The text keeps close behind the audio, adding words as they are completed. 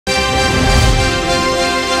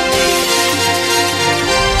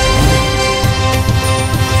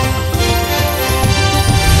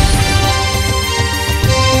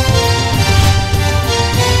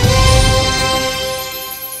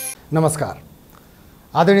नमस्कार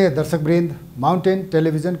आदरणीय दर्शकवृन्द, माउन्टेन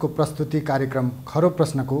टेलिभिजनको प्रस्तुति कार्यक्रम खरो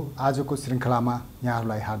प्रश्नको आजको श्रृङ्खलामा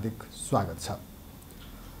यहाँहरूलाई हार्दिक स्वागत छ।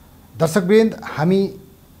 दर्शकवृन्द, हामी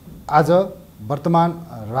आज वर्तमान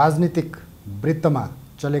राजनीतिक वृत्तमा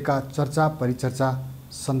चलेका चर्चा परिचर्चा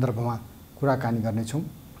सन्दर्भमा कुराकानी गर्नेछौँ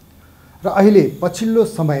र अहिले पछिल्लो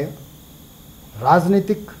समय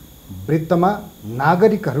राजनीतिक वृत्तमा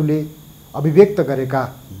नागरिकहरूले अभिव्यक्त गरेका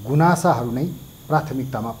गुनासाहरू नै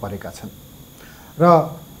प्राथमिकतामा परेका छन् र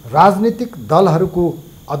राजनीतिक दलहरूको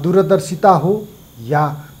अदूरदर्शिता हो या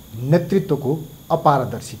नेतृत्वको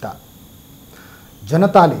अपारदर्शिता।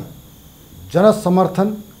 जनताले जनसमर्थन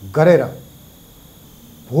गरेर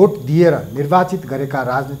भोट दिएर निर्वाचित गरेका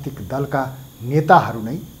राजनीतिक दलका नेताहरू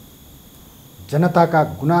नै जनताका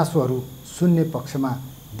गुनासोहरू सुन्ने पक्षमा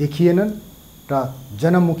देखिएनन् र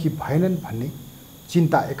जनमुखी भएनन् भन्ने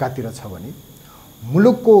चिन्ता एकातिर छ भने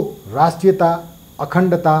मुलुकको राष्ट्रियता,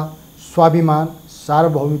 अखण्डता, स्वाभिमान,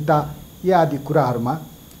 सार्वभौमिकता यी आदि कुराहरूमा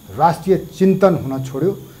राष्ट्रिय चिन्तन हुन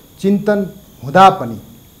छोड्यो। चिन्तन हुँदा पनि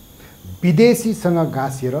विदेशीसँग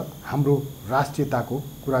गाँसिएर हाम्रो राष्ट्रियताको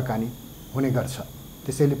कुराकानी हुने गर्छ।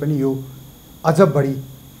 त्यसैले पनि यो अझ बढी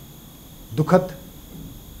दुःखद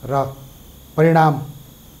र परिणाम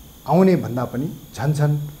आउने भन्दा पनि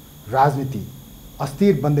झन्झन राजनीति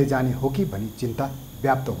अस्थिर बन्दै जाने हो कि भनी चिन्ता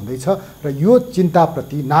व्याप्त हुँदैछ र यो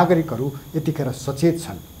चिन्ताप्रति नागरिकहरू यतिखेर सचेत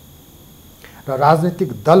छन् र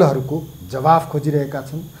राजनीतिक दलहरूको जवाफ खोजिरहेका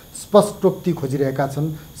छन्, स्पष्टोक्ति खोजिरहेका छन्,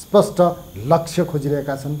 स्पष्ट लक्ष्य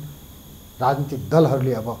खोजिरहेका छन्। राजनीतिक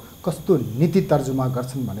दलहरूले अब कस्तो नीति तर्जुमा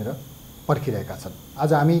गर्छन् भनेर पर्खिरहेका छन्।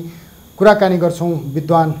 आज हामी कुराकानी गर्छौँ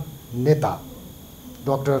विद्वान नेता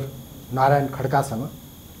डाक्टर नारायण खड्कासँग,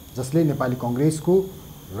 जसले नेपाली कांग्रेसको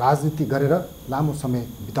राजनीति गरेर लामो समय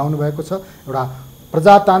बिताउनु भएको छ। एउटा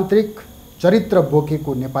प्रजातान्त्रिक चरित्र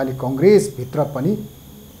बोकेको नेपाली कांग्रेसभित्र पनि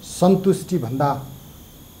सन्तुष्टिभन्दा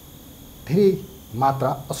धेरै मात्रा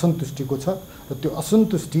असन्तुष्टिको छ र त्यो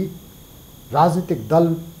असन्तुष्टि राजनीतिक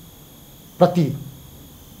दलप्रति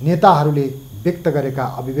नेताहरूले व्यक्त गरेका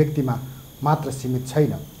अभिव्यक्तिमा मात्र सीमित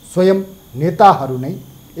छैन। स्वयं नेताहरू नै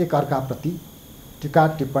एक अर्काप्रति टीका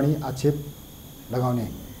टिप्पणी आक्षेप लगाउने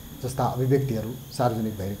जस्ता अभिव्यक्तिहरू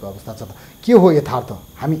सार्वजनिक भइरहेको अवस्था छ। के हो यथार्थ?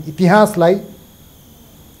 हामी इतिहासलाई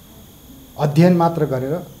अध्ययन मात्र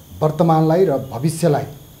गरेर वर्तमानलाई र भविष्यलाई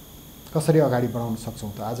कसरी अगाडि बढाउन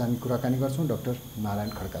सक्छौँ त आज हामी कुराकानी गर्छौँ डाक्टर नारायण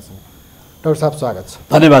खड्कासँग। डाक्टर साहब, स्वागत छ।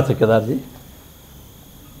 धन्यवाद छ केदारजी।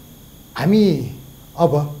 हामी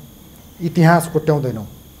अब इतिहास कोट्याउँदैनौँ।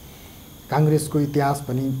 काङ्ग्रेसको इतिहास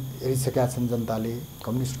पनि हेरिसकेका छन् जनताले,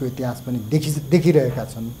 कम्युनिस्टको इतिहास पनि देखिरहेका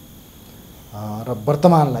छन् र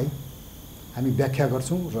वर्तमानलाई हामी व्याख्या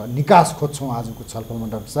गर्छौँ र निकास खोज्छौँ आजको छलफलमा।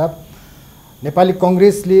 डाक्टर साहब, नेपाली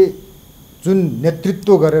कांग्रेसले जुन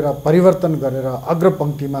नेतृत्व गरेर परिवर्तन गरेर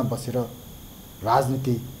अग्रपङ्क्तिमा बसेर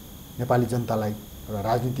राजनीति नेपाली जनतालाई एउटा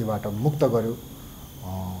राजनीतिबाट मुक्त गर्यो,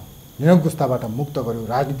 निरङ्कुशताबाट मुक्त गर्यो,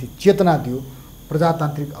 राजनीति चेतना दियो,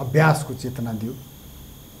 प्रजातान्त्रिक अभ्यासको चेतना दियो।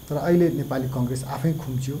 तर अहिले नेपाली कांग्रेस आफै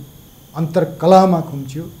खुम्चियो, अन्तर्कलहमा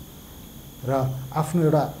खुम्चियो र आफ्नो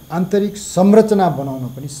एउटा आन्तरिक संरचना बनाउन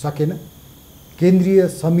पनि सकेन। केन्द्रीय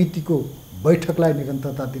समितिको बैठकलाई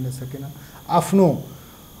निरन्तरता दिन सकेन। आफ्नो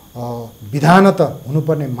विधानत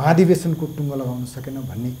हुनुपर्ने महाधिवेशनको टुङ्गो लगाउन सकेन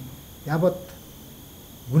भन्ने यावत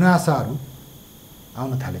गुनासाहरू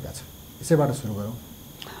आउन थालेका छन्। यसैबाट सुरु गरौँ।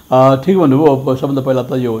 ठिक भन्नुभयो। अब सबभन्दा पहिला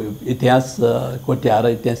त यो इतिहास कोट्याएर,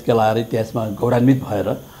 इतिहास केलाएर, इतिहासमा गौरवान्वित भएर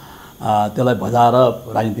त्यसलाई भजाएर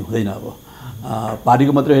राजनीति हुँदैन। अब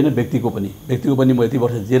पार्टीको मात्रै होइन, व्यक्तिको पनि। म यति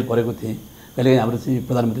वर्ष जेल परेको थिएँ। कहिलेकाहीँ हाम्रो चाहिँ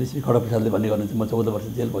प्रधानमन्त्री श्री खडो प्रसादले भन्ने गर्नुहुन्छ म 14 वर्ष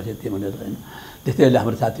जेल बसेको थिएँ भनेर, होइन। त्यस्तै अहिले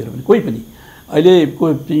हाम्रो साथीहरू पनि, कोही पनि अहिलेको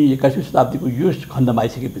चाहिँ 21औं शताब्दीको यो खण्डमा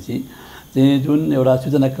आइसकेपछि चाहिँ जुन एउटा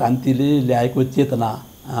सूचना क्रान्तिले ल्याएको चेतना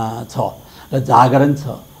छ र जागरण छ,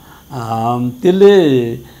 त्यसले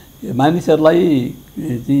मानिसहरूलाई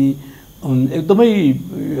चाहिँ एकदमै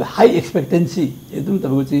हाई एक्सपेक्टेन्सी, एकदम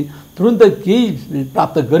तपाईँको चाहिँ तुरुन्त केही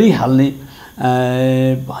प्राप्त गरिहाल्ने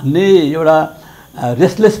भन्ने एउटा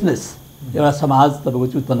रेस्टलेसनेस एउटा समाज तपाईँको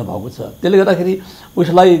चाहिँ उत्पन्न भएको छ। त्यसले गर्दाखेरि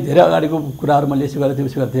उसलाई धेरै अगाडिको कुराहरू मैले यसो गरेको थिएँ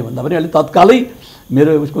उसो गरेको थिएँ भन्दा पनि अहिले तत्कालै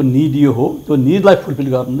मेरो उसको निड यो हो, त्यो निडलाई फुलफिल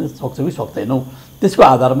गर्न सक्छौँ कि सक्दैनौँ, त्यसको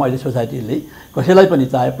आधारमा अहिले सोसाइटीले कसैलाई पनि,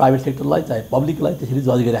 चाहे प्राइभेट सेक्टरलाई चाहे पब्लिकलाई त्यसरी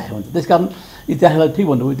जज गरिरहेको हुन्छ। त्यसकारण इतिहासलाई, ठिक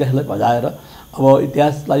भन्नुभयो, इतिहासलाई भजाएर, अब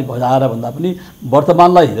इतिहासलाई भजाएर भन्दा पनि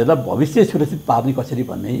वर्तमानलाई हेरेर भविष्य सुरक्षित पार्ने कसरी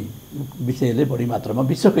भन्ने विषयले बढी मात्रामा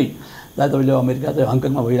विश्वकै, चाहे तपाईँले अमेरिका चाहिँ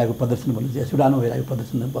हङकङमा भइरहेको प्रदर्शन भन्नुहोस् या सुडानमा भइरहेको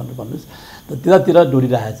प्रदर्शन भन्नुहोस्, त त्यतातिर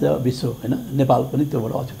डोरिरहेको छ विश्व, होइन। नेपाल पनि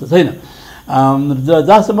त्योबाट अछुतो छैन।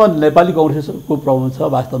 जहाँसम्म नेपाली कांग्रेसको प्रब्लम छ,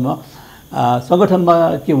 वास्तवमा सङ्गठनमा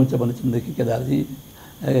के हुन्छ भनेदेखि केदारजी,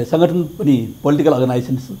 सङ्गठन पनि पोलिटिकल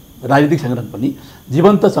अर्गनाइजेसन्स राजनीतिक सङ्गठन पनि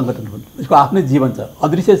जीवन्त सङ्गठन हुन्। यसको आफ्नै जीवन छ,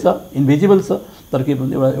 अदृश्य छ, इन्भिजिबल छ, तर के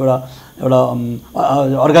भन्छ एउटा एउटा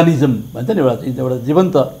एउटा अर्गानिजम भन्छ नि, एउटा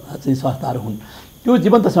जीवन्त चाहिँ संस्थाहरू हुन्। त्यो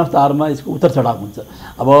जीवन्त संस्थाहरूमा यसको उतार चढाव हुन्छ।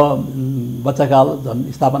 अब बच्चाकाल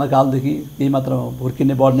झन् स्थापना कालदेखि केही मात्र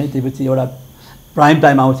हुर्किने बढ्ने, त्यसपछि एउटा प्राइम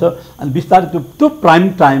टाइम आउँछ अनि बिस्तारै त्यो प्राइम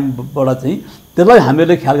टाइमबाट चाहिँ त्यसलाई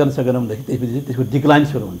हामीले ख्याल गर्न सकेनौँ भनेदेखि त्यसपछि त्यसको डिक्लाइन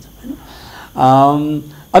सुरु हुन्छ होइन।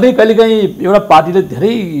 अनि कहिलेकाहीँ एउटा पार्टीले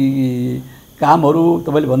धेरै कामहरू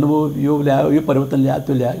तपाईँले भन्नुभयो यो ल्यायो, यो परिवर्तन ल्यायो,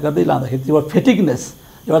 त्यो ल्यायो गर्दै लाँदाखेरि त्यो फेटिकनेस,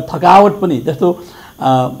 एउटा थकावट पनि, जस्तो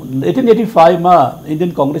 1885मा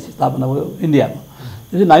इन्डियन कङ्ग्रेस स्थापना भयो इन्डियामा।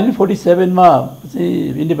 त्यसपछि 1947मा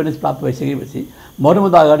चाहिँ इन्डिपेन्डेन्स प्राप्त भइसकेपछि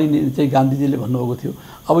मर्नुभन्दा अगाडि चाहिँ गान्धीजीले भन्नुभएको थियो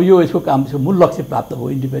अब यो यसको काम, यसको मूल लक्ष्य प्राप्त भयो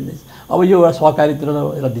इन्डिपेन्डेन्स, अब यो एउटा सहकारीतिर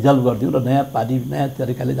एउटा डिजल्भ गरिदिउँ र नयाँ पार्टी नयाँ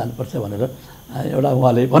तरिकाले जानुपर्छ भनेर एउटा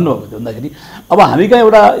उहाँले भन्नुभएको थियो। भन्दाखेरि अब हामी कहाँ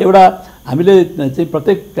एउटा हामीले चाहिँ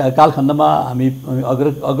प्रत्येक कालखण्डमा हामी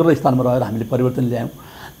अग्र स्थानमा रहेर हामीले परिवर्तन ल्यायौँ।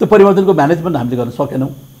 त्यो परिवर्तनको म्यानेजमेन्ट हामीले गर्न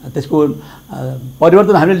सकेनौँ। त्यसको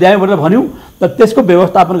परिवर्तन हामीले ल्यायौँ भनेर भन्यौँ, तर त्यसको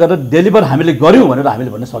व्यवस्थापन गरेर डेलिभर हामीले गऱ्यौँ भनेर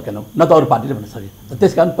हामीले भन्न सकेनौँ, न त अरू पार्टीले भन्न सके।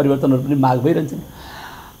 त्यस कारण परिवर्तनहरू पनि माग भइरहन्छन्।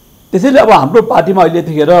 त्यसैले अब हाम्रो पार्टीमा अहिले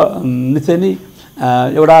यतिखेर निश्चय नै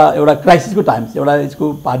एउटा क्राइसिसको टाइम छ। एउटा यसको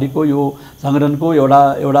पार्टीको यो सङ्गठनको एउटा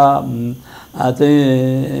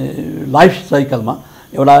चाहिँ लाइफ साइकलमा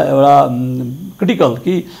एउटा क्रिटिकल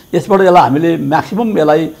कि यसबाट यसलाई हामीले म्याक्सिमम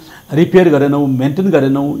यसलाई रिपेयर गरेनौँ, मेन्टेन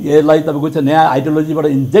गरेनौँ, यसलाई तपाईँको चाहिँ नयाँ आइडियोलोजीबाट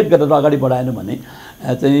इन्जेक्ट गरेर अगाडि बढाएनौँ भने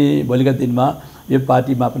चाहिँ भोलिका दिनमा यो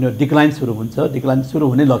पार्टीमा पनि डिक्लाइन सुरु हुन्छ, डिक्लाइन सुरु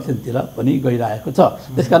हुने लक्षणतिर पनि गइरहेको छ।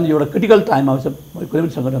 त्यस कारण एउटा क्रिटिकल टाइम आउँछ कुनै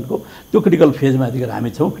पनि सङ्गठनको। त्यो क्रिटिकल फेजमा यतिखेर हामी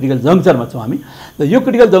छौँ, क्रिटिकल जङ्क्चरमा छौँ हामी। र यो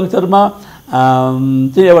क्रिटिकल जङ्क्चरमा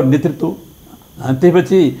चाहिँ एउटा नेतृत्व,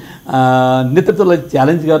 त्यसपछि नेतृत्वलाई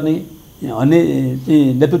च्यालेन्ज गर्ने अन्य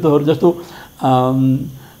चाहिँ नेतृत्वहरू जस्तो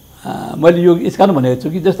मैले यो यस कारण भनेको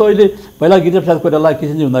छु कि जस्तो अहिले पहिला गिरिजाप्रसाद कोइराला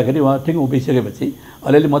किसिमजी हुँदाखेरि उहाँ ठिक उभिसकेपछि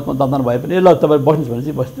अलिअलि मतदान भए पनि ल तपाईँ बस्नुहोस् भने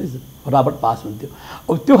चाहिँ बस्दै फटाफट पास हुन्थ्यो।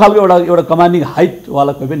 अब त्यो खालको एउटा कमान्डिङ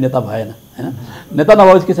हाइटवाला कोही पनि नेता भएन होइन। नेता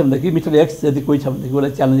नभएपछि के छ भनेदेखि मिस्टर एक्स यदि कोही छ भनेदेखि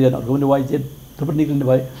उसलाई च्यालेन्ज गर्ने अर्को पनि वाइ जेड थुप्रो निक्लिने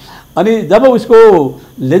भयो। अनि जब उसको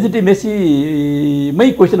लेजिटिमेसीमै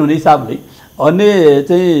क्वेसन हुने हिसाबले अन्य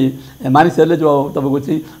चाहिँ मानिसहरूले जो तपाईँको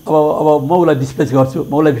चाहिँ अब म उसलाई डिस्प्लेस गर्छु,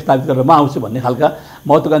 म उसलाई विस्थापित गरेर म आउँछु भन्ने खालका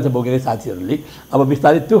महत्त्वाकांक्षा बोकेका साथीहरूले अब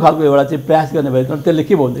बिस्तारै त्यो खालको एउटा चाहिँ प्रयास गर्ने भए त्यसले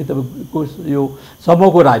के भयो भनेदेखि तपाईँको यो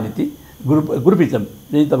समूहको राजनीति ग्रुपिजम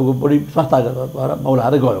चाहिँ तपाईँको बढी संस्थागत भएर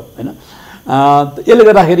मौलाएर गयो होइन। यसले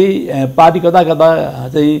गर्दाखेरि पार्टी कता कता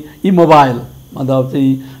चाहिँ इमोबाइल मतलब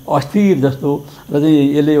चाहिँ अस्थिर जस्तो र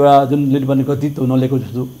चाहिँ यसले एउटा जुन लिनुपर्ने गतित्व नलिएको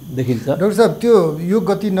जस्तो देखिन्छ। डाक्टर साहब त्यो यो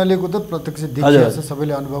गति नलिएको त प्रत्यक्ष देखिएको छ,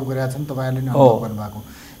 सबैले अनुभव गरेका छन्, तपाईँहरूले नै अनुभव गर्नुभएको।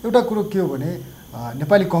 एउटा कुरो के हो भने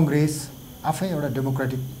नेपाली कङ्ग्रेस आफै एउटा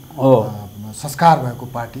डेमोक्रेटिक संस्कार भएको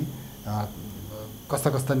पार्टी, कस्ता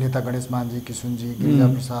कस्ता नेता गणेश मानजी, किशुनजी,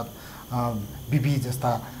 गिरिजाप्रसाद, बिबी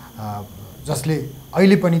जस्ता जसले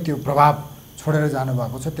अहिले पनि त्यो प्रभाव छोडेर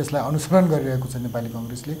जानुभएको छ, त्यसलाई अनुसरण गरिरहेको छ नेपाली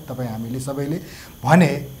कङ्ग्रेसले। तपाईँ हामीले सबैले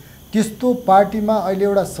भने त्यस्तो पार्टीमा अहिले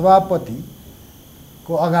एउटा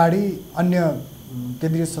सभापतिको अगाडि अन्य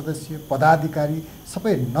केन्द्रीय सदस्य पदाधिकारी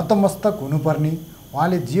सबै नतमस्तक हुनुपर्ने,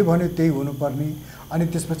 उहाँले जे भन्यो त्यही हुनुपर्ने, अनि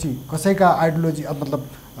त्यसपछि कसैका आइडियोलोजी मतलब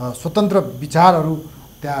स्वतन्त्र विचारहरू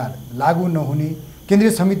त्यहाँ लागू नहुने,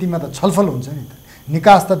 केन्द्रीय समितिमा त छलफल हुन्छ नि त,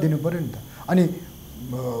 निकास त दिनु पऱ्यो नि त। अनि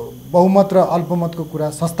बहुमत र अल्पमतको कुरा,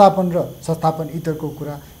 संस्थापन इतरको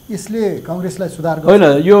कुरा, यसले कङ्ग्रेसलाई सुधार गर्छ होइन।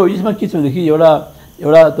 यो यसमा के छ भनेदेखि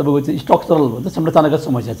एउटा तपाईँको चाहिँ स्ट्रक्चरल भन्छ संरचनागत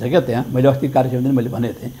समस्या छ क्या त्यहाँ। मैले अस्ति कार्यसमितिमा मैले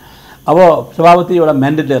भनेको थिएँ अब सभापति एउटा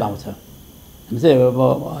म्यान्डेट लिएर आउँछ चाहिँ अब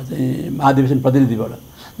चाहिँ महाधिवेशन प्रतिनिधिबाट,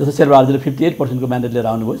 जस्तो शेरबहादुरले 58% म्यान्डेट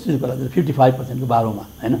लिएर आउनुभयो, सुशील 55% 12मा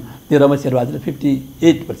होइन, 13मा शेरबहादुरले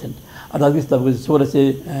 58%, अर्थात् तपाईँको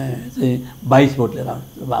 1622 भोट लिएर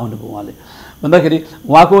आउनुभयो उहाँले। भन्दाखेरि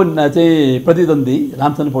उहाँको चाहिँ प्रतिद्वन्दी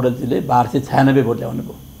रामचन्द्र पौडेलजीले 1296 भोट ल्याउनु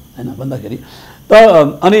भयो होइन। भन्दाखेरि त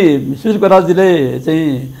अनि सुशील कोइरालाजीले चाहिँ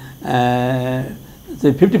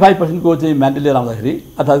 55% को चाहिँ म्यान्डेट लिएर आउँदाखेरि,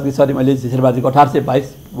 अर्थात् सरी मैले शेरबहादुरजीको 1822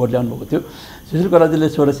 भोट ल्याउनु भएको थियो, सुशील कोइरालाजीले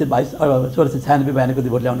 1696 कति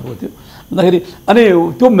भोट ल्याउनु भएको थियो। भन्दाखेरि अनि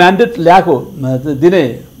त्यो म्यान्डेट ल्याएको दिने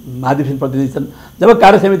महाधिवेशन प्रतिनिधि छन्। जब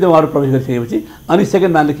कार्यसमितिमा उहाँहरू प्रवेश गरिसकेपछि अनि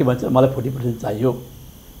सेकेन्ड म्यानले के भन्छ, मलाई 40% चाहियो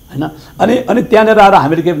होइन। अनि त्यहाँनिर आएर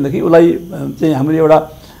हामीले के भनेदेखि उसलाई चाहिँ हाम्रो एउटा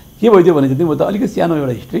के भइदियो भने चाहिँ म त अलिकति सानो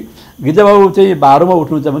एउटा हिस्ट्री, गिरिजाबाबु चाहिँ 12मा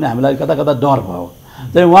उठ्नुहुन्छ भने हामीलाई कता कता डर भयो।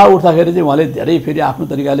 चाहिँ उहाँ उठ्दाखेरि चाहिँ उहाँले धेरै फेरि आफ्नो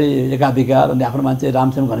तरिकाले एकाधिकार अनि आफ्नो मान्छे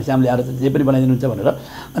रामश्याम घनश्याम ल्याएर जे पनि बनाइदिनुहुन्छ भनेर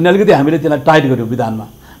अनि अलिकति हामीले त्यसलाई टाइट गऱ्यौँ विधानमा।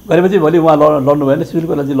 गरेपछि भोलि उहाँ लड्नु भएन,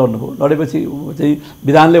 सिभिलको लागि लड्नुभयो। लडेपछि चाहिँ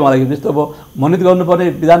विधानले उहाँलाई जस्तो अब मनोनित गर्नुपर्ने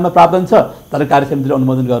विधानमा प्रावधान छ, तर कार्यसमितिले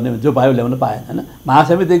अनुमोदन गर्ने जो पायो ल्याउन पाएन होइन।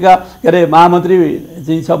 महासमितिका के अरे महामन्त्री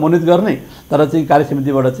चाहिँ छ मनोनित गर्ने, तर चाहिँ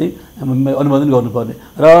कार्यसमितिबाट चाहिँ अनुमोदन गर्नुपर्ने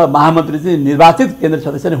र महामन्त्री चाहिँ निर्वाचित केन्द्रीय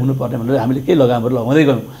सदस्य नै हुनुपर्ने भनेर हामीले केही लगामहरू लगाउँदै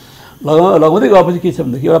गयौँ। लगाउँदै गएपछि के छ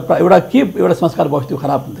भनेदेखि एउटा संस्कार बस्यो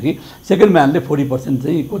खराब भनेदेखि सेकेन्ड म्यानले 40%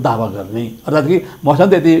 चाहिँ को दावा गर्ने, अर्थात् कि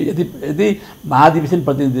मसँग यदि महाधिवेशन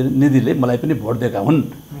प्रतिनिधिले मलाई पनि भोट दिएका हुन्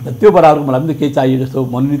र त्यो बराबरको मलाई पनि केही चाहियो, जस्तो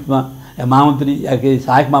मनोनितमा या महामन्त्री या केही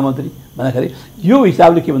सहायक महामन्त्री भन्दाखेरि यो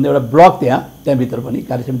हिसाबले के भन्दा एउटा ब्लक त्यहाँभित्र पनि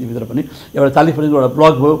कार्यसमितिभित्र पनि एउटा 40% एउटा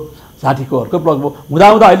ब्लक भयो, 60 को अर्को ब्लक भयो,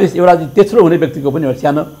 हुँदा अहिले एउटा तेस्रो हुने व्यक्तिको पनि एउटा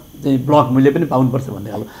सानो चाहिँ ब्लक मूल्य पनि पाउनुपर्छ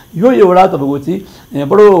भन्ने खालको यो एउटा तपाईँको चाहिँ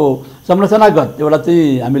बडो संरचनागत एउटा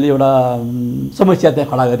चाहिँ हामीले एउटा समस्या त्यहाँ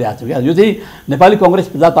खडा गरिरहेको छौँ क्या। यो चाहिँ नेपाली कङ्ग्रेस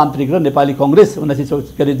प्रजातान्त्रिक र नेपाली कङ्ग्रेस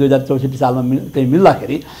 2064 सालमा चाहिँ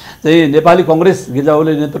मिल्दाखेरि चाहिँ नेपाली कङ्ग्रेस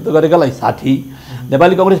गिर्जाओले नेतृत्व गरेकालाई 60,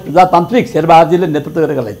 नेपाली कङ्ग्रेस प्रजातान्त्रिक शेरबहादुरजीले नेतृत्व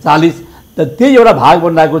गरेकालाई 40, त त्यही एउटा भाग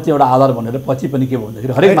बनाएको चाहिँ एउटा आधार भनेर पछि पनि के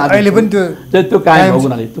भन्दाखेरि हरेक अहिले पनि त्यो कायम भएको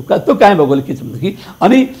हुनाले त्यो कायम भएकोले के छ भनेदेखि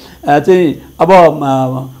अनि चाहिँ अब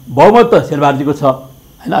बहुमत त शेरबहादुरजीको छ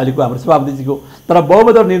होइन, अहिलेको हाम्रो सभापतिजीको, तर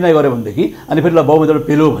बहुमतबाट निर्णय गर्यो भनेदेखि अनि फेरि ल बहुमतबाट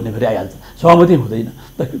पेलो भन्ने फेरि आइहाल्छ, सहमति हुँदैन।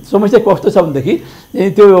 त समस्या कस्तो छ भनेदेखि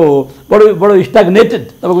त्यो बडो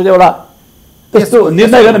स्ट्याग्नेटेड तपाईँको चाहिँ एउटा त्यस्तो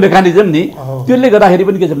निर्णय गर्ने मेकानिजम नि, त्यसले गर्दाखेरि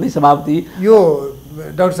पनि के छ भनेदेखि सभापति यो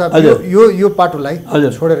डाक्टर साहब यो पाटोलाई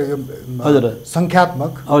छोडेर यो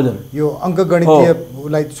सङ्ख्यात्मक यो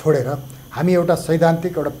अङ्कगणितीयलाई छोडेर हामी एउटा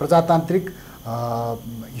सैद्धान्तिक एउटा प्रजातान्त्रिक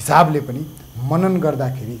हिसाबले पनि मनन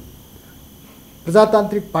गर्दाखेरि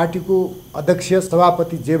प्रजातान्त्रिक पार्टीको अध्यक्ष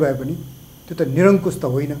सभापति जे भए पनि त्यो त निरङ्कुश त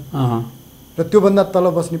होइन र त्योभन्दा तल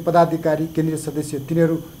बस्ने पदाधिकारी केन्द्रीय सदस्य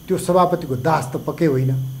तिनीहरू त्यो सभापतिको दास त पक्कै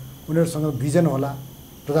होइन, उनीहरूसँग भिजन होला,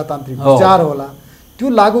 प्रजातान्त्रिक विचार होला, त्यो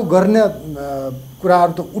लागू गर्ने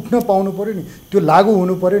कुराहरू त उठ्न पाउनु पऱ्यो नि, त्यो लागू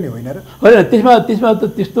हुनु पऱ्यो नि होइन र? होइन, त्यसमा त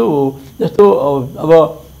त्यस्तो जस्तो अब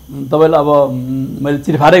तपाईँलाई अब मैले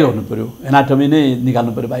चिरफारै गर्नु पऱ्यो, एनाटोमी नै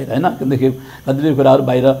निकाल्नु पऱ्यो बाहिर होइन, किनकि कतिपय कुराहरू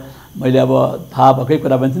बाहिर मैले अब थाहा भएकै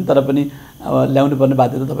कुरा भन्छन्, तर पनि अब ल्याउनु पर्ने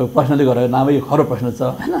बाध्यता तपाईँको प्रश्नले गरेको नाम यो खरो प्रश्न छ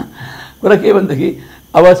होइन। कुरा के भनेदेखि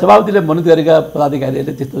अब सभापतिले मनोनित गरेका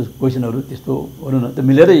पदाधिकारीहरूले त्यस्तो क्वेसनहरू त्यस्तोहरू न त्यो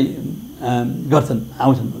मिलेरै गर्छन्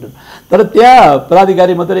आउँछन् भनेर, तर त्यहाँ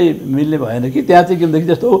पदाधिकारी मात्रै मिल्ने भएन कि त्यहाँ चाहिँ के भनेदेखि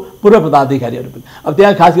जस्तो पूर्व पदाधिकारीहरू पनि अब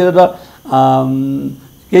त्यहाँ खास गरेर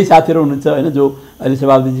केही साथीहरू हुनुहुन्छ होइन जो अहिले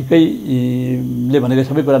सभापतिजीकैले भनेको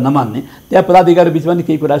सबै कुरा नमान्ने, त्यहाँ पदाधिकारी बिचमा नि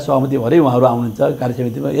केही कुरा सहमति भएरै उहाँहरू आउनुहुन्छ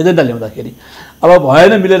कार्यसमितिमा एजेन्डा ल्याउँदाखेरि, अब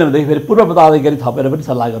भएन मिलेन भनेदेखि फेरि पूर्व पदाधिकारी थपेर पनि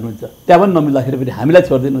सल्लाह गर्नुहुन्छ, त्यहाँ पनि नमिल्दाखेरि फेरि हामीलाई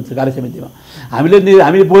छोडिदिनुहुन्छ कार्यसमितिमा,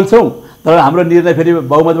 हामी बोल्छौँ तर हाम्रो निर्णय फेरि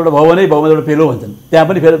बहुमतबाट भयो भने बहुमतबाट पेलो भन्छन्, त्यहाँ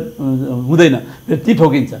पनि फेरि हुँदैन, फेरि ती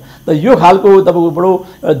ठोकिन्छ। त यो खालको तपाईँको बडो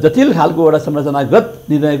जटिल खालको एउटा संरचनागत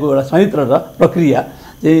निर्णयको एउटा संयन्त्र र प्रक्रिया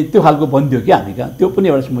चाहिँ त्यो खालको बन्दियो कि हामी कहाँ, त्यो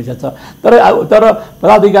पनि एउटा समस्या छ। तर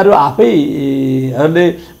पदाधिकारीहरू आफैहरूले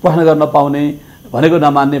प्रश्न गर्न नपाउने भनेको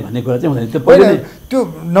नमान्ने भन्ने कुरा चाहिँ हुँदैन। त्यो पहिले त्यो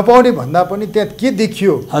नपाउने भन्दा पनि त्यहाँ के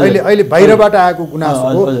देखियो अहिले बाहिरबाट आएको गुनासो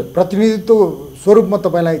हो, प्रतिनिधित्व स्वरूपमा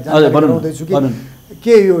तपाईँलाई जानकारी गराउँदैछु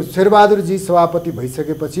के यो शेरबहादुरजी सभापति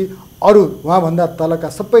भइसकेपछि अरू उहाँभन्दा तलका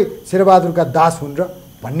सबै शेरबहादुरका दास हुन् र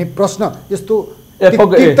भन्ने प्रश्न यस्तो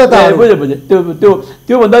त्योभन्दा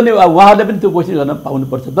नि उहाँहरूले पनि त्यो कोसिस गर्न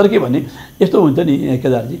पाउनुपर्छ। तर के भने यस्तो हुन्छ नि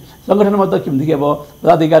केदारजी, सङ्गठनमा त के भनेदेखि अब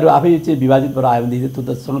पदाधिकारीहरू आफै चाहिँ विभाजित भएर आयो भनेदेखि त्यो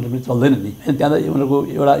त सङ्गठन पनि चल्दैन नि होइन, त्यहाँ त उनीहरूको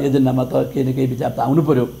एउटा एजेन्डामा त केही न केही विचार त आउनु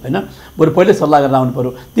पऱ्यो होइन, बरु पहिले सल्लाह गरेर आउनु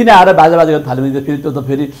पऱ्यो। तिनी आएर बाजा गर्न थाल्यो भने फेरि त्यो त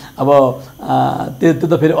फेरि अब त्यो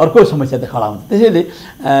त फेरि अर्को समस्या त खडा हुन्छ। त्यसैले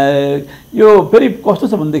यो फेरि कस्तो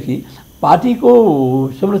छ भनेदेखि पार्टीको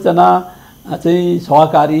संरचना चाहिँ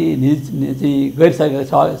सहकारी चाहिँ गैर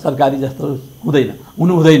सरकारी जस्तो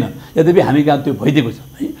हुनु हुँदैन, यद्यपि हामी कहाँ त्यो भइदिएको छ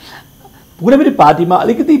है। कुनै पनि पार्टीमा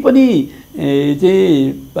अलिकति पनि चाहिँ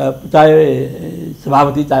चाहे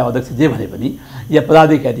सभापति चाहे अध्यक्ष जे भने पनि या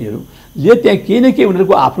पदाधिकारीहरूले त्यहाँ केही न केही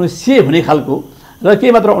उनीहरूको आफ्नो से हुने खालको र केही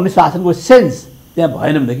मात्र अनुशासनको सेन्स त्यहाँ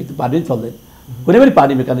भएन भनेदेखि त्यो पार्टी चल्दैन, कुनै पनि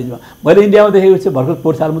पार्टी मेकानिजममा। मैले इन्डियामा देखेको छु, भर्खर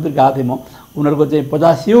पोहोर साल मात्रै गएको थिएँ म, उनीहरूको चाहिँ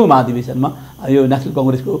 50औँ महाधिवेशनमा यो नेसनल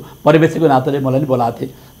कङ्ग्रेसको पर्यवेक्षकको नाताले मलाई नि बोलाएको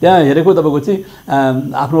थिएँ, त्यहाँ हेरेको तपाईँको चाहिँ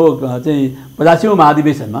आफ्नो चाहिँ 50औँ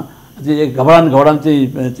महाधिवेशनमा चाहिँ एक घबडान चाहिँ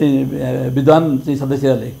विद्वान चाहिँ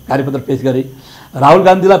सदस्यहरूले कार्यपत्र पेश गरे। राहुल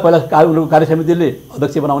गान्धीलाई पहिला उनीहरूको कार्यसमितिले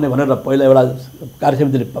अध्यक्ष बनाउने भनेर पहिला एउटा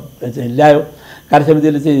कार्यसमितिले चाहिँ ल्यायो,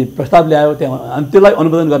 कार्यसमितिले चाहिँ प्रस्ताव ल्यायो, त्यहाँ अनि त्यसलाई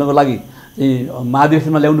अनुमोदन गर्नको लागि चाहिँ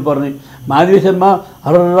महाधिवेशनमा ल्याउनु पर्ने, महाधिवेशनमा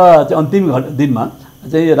हर चाहिँ अन्तिम दिनमा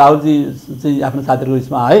चाहिँ राहुलजी चाहिँ आफ्नो साथीहरूको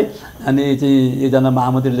उसमा आए अनि चाहिँ एकजना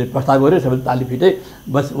महामन्त्रीले प्रस्ताव गर्यो सबैले ताली फिटे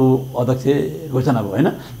बस ऊ अध्यक्ष घोषणा भयो होइन।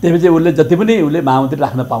 त्यसपछि उसले जति पनि उसले महामन्त्री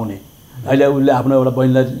राख्न पाउने अहिले उसले आफ्नो एउटा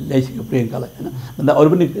बहिनीलाई ल्याइसक्यो प्रियङ्कालाई होइन। अन्त अरू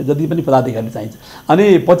पनि जति पनि पदाधिकारी चाहिन्छ अनि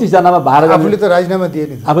 25 जनामा 12 जना आफूले त राजीनामा दिए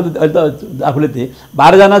नि आफूले अहिले त आफूले दिए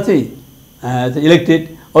 12 जना चाहिँ इलेक्टेड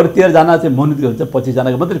अरू 13 जना चाहिँ मनोनित हुन्छ 25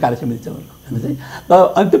 जनाको मात्रै कार्यसमिति छ उनीहरूको होइन चाहिँ। तर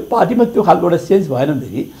अनि त्यो पार्टीमा त्यो खालको एउटा सेन्स भएन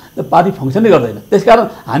भनेदेखि त्यो पार्टी फङ्सनै गर्दैन। त्यसकारण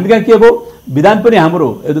हामी कहाँ के भयो विधान पनि हाम्रो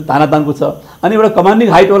एकदम तानातानको छ अनि एउटा कमान्डिङ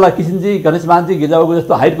हाइटवाला किसिमजी गणेशमानजी गिजाबाबु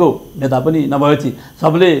जस्तो हाइटको नेता पनि नभएपछि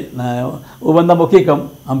सबले ऊभन्दा म के कम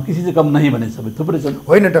हम किसी चाहिँ कम नहीं भने सबै थुप्रै छन्।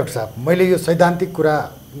 होइन डाक्टर साहब मैले यो सैद्धान्तिक कुरा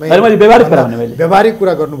मैले व्यवहारिक कुरा भने मैले व्यवहारिक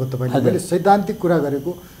कुरा गर्नुभयो तपाईँले मैले सैद्धान्तिक कुरा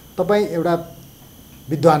गरेको तपाईँ एउटा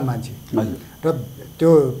विद्वान मान्छे र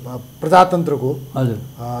त्यो प्रजातन्त्रको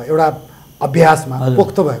एउटा अभ्यासमा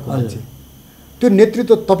पोख्त भएको मान्छे त्यो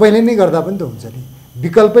नेतृत्व तपाईँले नै गर्दा पनि त हुन्छ नि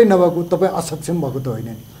विकल्पै नभएको तपाईँ असक्षम भएको त होइन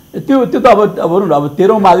नि। त्यो त अब भनौँ न अब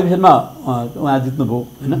 13औं महाधिवेशनमा उहाँ जित्नुभयो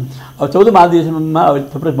होइन। अब 14औं महाधिवेशनमा अहिले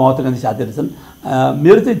थुप्रै महत्त्वकांक्षी साथीहरू छन्।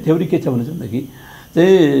 मेरो चाहिँ थ्योरी के छ भनेदेखि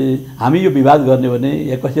चाहिँ हामी यो विवाद गर्ने भने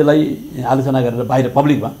या कसैलाई आलोचना गरेर बाहिर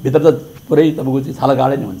पब्लिकमा भित्र त पुरै तपाईँको चाहिँ छाला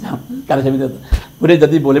गाडै नै हुन्छ कार्यसमिति पुरै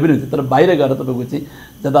जति बोले पनि हुन्छ तर बाहिर गएर तपाईँको चाहिँ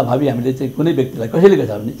जताभावी हामीले चाहिँ कुनै व्यक्तिलाई कसैले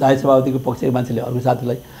गर्छ भने चाहे सभापतिको पक्षको मान्छेले अर्को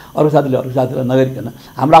साथीलाई नगरिकन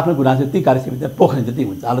हाम्रो आफ्नो गुनासो ती कार्यसमितिमा पोख्ने जति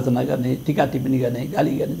हुन्छ आलोचना गर्ने टिका टिप्पणी गर्ने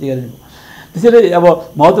गाली गर्ने जे गर्ने। त्यसैले अब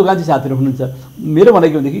महत्त्वकांक्षी साथीहरू हुनुहुन्छ मेरो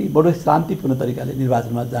भनेको भनेदेखि बडो शान्तिपूर्ण तरिकाले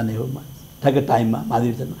निर्वाचनमा जाने हो ठ्याक्कै टाइममा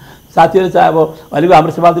महाधिवेशनमा साथीहरू चाहिँ अब अहिलेको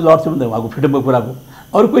हाम्रो सभापति लड्छु भन्दा उहाँको फ्रिडमको कुरा भयो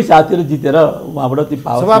अरू कोही साथीहरू जितेर उहाँबाट त्यो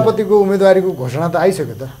पावर सभापतिको उम्मेदवारीको घोषणा त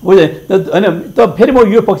आइसक्यो त बुझेँ होइन त फेरि म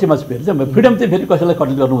यो पक्षमा छु फेरि चाहिँ फ्रिडम चाहिँ फेरि कसैलाई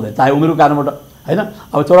कटिल गर्नु हुँदैन चाहे उमेरको कारणबाट होइन।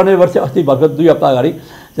 अब 94 वर्ष अस्ति भर्खर 2 हप्ता अगाडि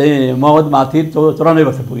चाहिँ मोहम्मद माथिर 94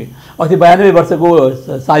 वर्ष पुगे अस्ति 92 वर्षको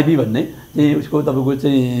साइबी भन्ने चाहिँ उसको तपाईँको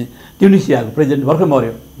चाहिँ ट्युनिसियाको प्रेसिडेन्ट भर्खर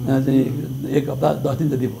मऱ्यो चाहिँ 1 हप्ता 10 दिन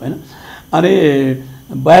जति भयो होइन। अनि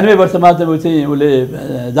 92 वर्षमा चाहिँ उसले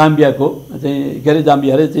जाम्बियाको चाहिँ के अरे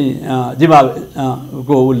जाम्बिया अरे चाहिँ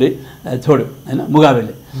जिम्बाब्वेको उसले छोड्यो होइन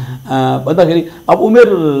मुगाबेले भन्दाखेरि अब उमेर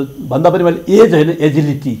भन्दा पनि मैले एज होइन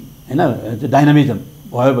एजिलिटी होइन डाइनामिजम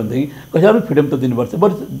भयो भनेदेखि कसैलाई पनि फ्रिडम त दिनुपर्छ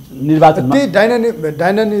बरु निर्वाचनमा त्यही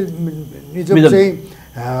डाइनामिजम चाहिँ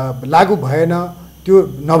लागू भएन। त्यो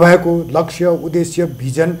नभएको लक्ष्य उद्देश्य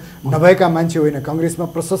भिजन नभएका मान्छे होइन काङ्ग्रेसमा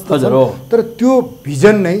प्रशस्त छन् तर त्यो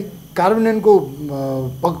भिजन नै कार्यान्वयनको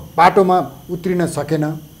बाटोमा उत्रिन सकेन।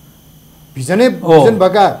 भिजन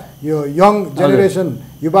भएका यो यङ जेनेरेसन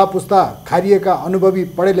युवा पुस्ता खारिएका अनुभवी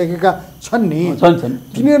पढे लेखेका छन् नि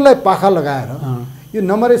तिनीहरूलाई पाखा लगाएर यो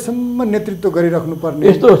नमरेसम्म नेतृत्व गरिराख्नु पर्ने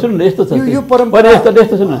यस्तो सुन्नु न यस्तो छ यो परम्परा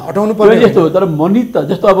यस्तो सुन्नु हटाउनु पर्ने यस्तो तर मनी त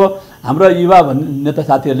जस्तो अब हाम्रो युवा भन्ने नेता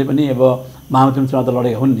साथीहरूले पनि अब महामन्त्री चुनाव त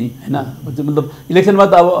लडेका हुन् नि होइन। मतलब इलेक्सनमा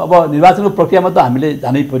त अब निर्वाचनको प्रक्रियामा त हामीले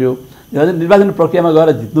जानै पर्यो निर्वाचन प्रक्रियामा गएर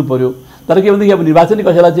जित्नु पर्यो तर के भनेदेखि अब निर्वाचनै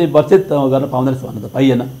कसैलाई चाहिँ वर्षित गर्न पाउँदैन भन्नु त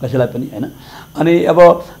पाइएन कसैलाई पनि होइन। अनि अब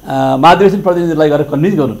महाधिवेशन प्रतिनिधिलाई गएर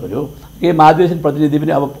कन्भिन्स गर्नु पर्यो के महाधिवेशन प्रतिनिधि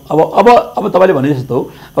पनि अब तपाईँले भने जस्तो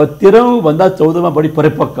अब 13औं भन्दा 14मा बढी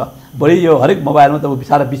परिपक्व बढी यो हरेक मोबाइलमा तपाईँ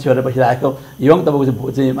सारा विश्वहरू बसिरहेको यङ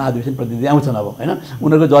तपाईँको चाहिँ महाधिवेशन प्रतिनिधि आउँछन् अब होइन।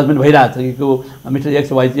 उनीहरूको जजमेन्ट भइरहेको छ कि मिस्टर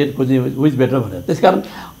XYZ को चाहिँ विज बेटर भनेर। त्यसकारण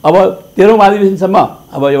अब 13औं महाधिवेशनसम्म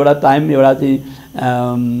अब एउटा टाइम एउटा चाहिँ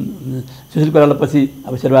सुशील कोइराला पछि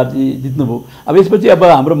अब शेरबहादुरजी जित्नुभयो। अब यसपछि अब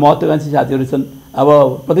हाम्रो महत्त्वकांक्षी साथीहरू छन् अब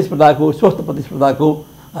प्रतिस्पर्धाको स्वस्थ प्रतिस्पर्धाको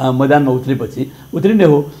मैदानमा उत्रिने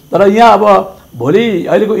हो। तर यहाँ अब भोलि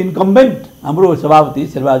अहिलेको इन्कम्बेन्ट हाम्रो सभापति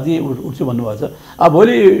शेरबहादुरजी उठ्छु भन्नुभएको छ। अब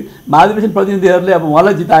भोलि महाधिवेशन प्रतिनिधिहरूले अब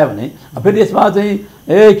उहाँलाई जितायो भने फेरि यसमा चाहिँ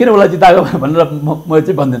किन उसलाई जिताएको भनेर म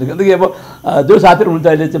चाहिँ भन्दैन किनकि अब जो साथीहरू हुनुहुन्छ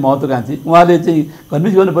अहिले चाहिँ महत्त्वकांक्षी उहाँले चाहिँ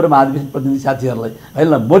कन्भिन्स गर्नु पऱ्यो महाधिवेशन प्रतिनिधि साथीहरूलाई होइन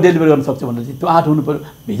म डेलिभर गर्न सक्छु भनेर चाहिँ त्यो आँट हुनु पऱ्यो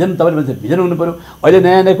भिजन तपाईँले भन्छ भिजन हुनु पऱ्यो। अहिले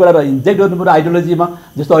नयाँ नयाँ कुराहरू इन्जेक्ट गर्नु पऱ्यो आइडियोलोजीमा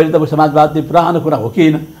जस्तो अहिले तपाईँ समाजवादी पुरानो कुरा हो कि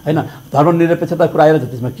होइन धर्मनिरपेक्षता कुरा आएर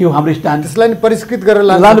त्यसमा के हो हाम्रो स्ट्यान्ड त्यसलाई परिष्कृत गरेर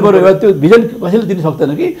लानु पऱ्यो। त्यो भिजन कसैले दिन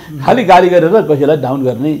सक्दैन कि खालि गाली गरेर कसैलाई डाउन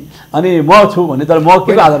गर्ने अनि म छु भने तर म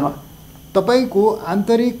के को आधारमा तपाईँको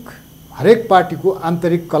आन्तरिक हरेक पार्टीको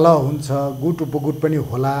आन्तरिक कलह हुन्छ गुट उपगुट पनि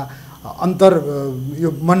होला अन्तर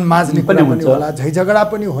यो मन माझ्ने पनि होला झैझगडा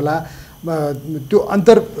पनि होला त्यो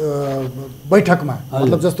अन्तर बैठकमा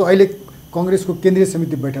मतलब जस्तो अहिले काङ्ग्रेसको केन्द्रीय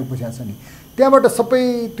समिति बैठक बसेको छ नि त्यहाँबाट सबै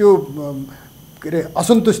त्यो के अरे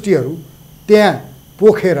असन्तुष्टिहरू त्यहाँ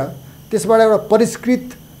पोखेर त्यसबाट एउटा परिष्कृत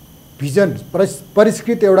भिजन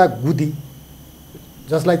परिष्कृत एउटा गुदी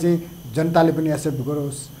जसलाई चाहिँ जनताले पनि एक्सेप्ट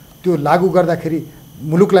गरोस् त्यो लागू गर्दाखेरि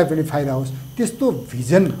मुलुकलाई पनि फाइदा होस् त्यस्तो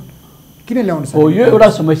भिजन किन ल्याउन हो यो एउटा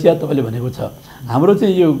समस्या तपाईँले भनेको छ। हाम्रो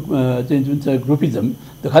चाहिँ यो चाहिँ जुन चाहिँ ग्रुपिजम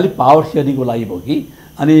त्यो खालि पावर सेयरिङको लागि भयो कि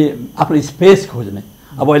अनि आफ्नो स्पेस खोज्ने।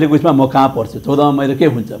 अब अहिलेको उसमा म कहाँ पर्छु, 14मा मेरो के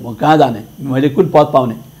हुन्छ, म कहाँ जाने, मैले कुन पद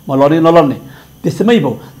पाउने, म लड्ने नलड्ने, त्यसमै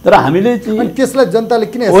भयो। तर हामीले चाहिँ त्यसलाई जनताले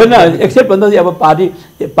किन होइन एक्सेप्ट भन्दा चाहिँ अब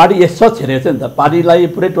पार्टी यसो हेरेको छ नि त।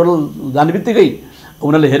 पार्टीलाई पुरै टोटल जाने बित्तिकै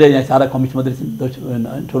उनीहरूले हेरे यहाँ सारा कम्युनिस्ट मात्रै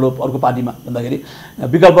छन् ठुलो अर्को पार्टीमा भन्दाखेरि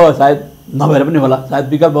विकल्प सायद नभएर पनि होला, सायद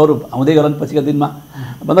विकल्पहरू आउँदै गरन् पछिका दिनमा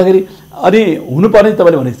भन्दाखेरि अनि हुनुपर्ने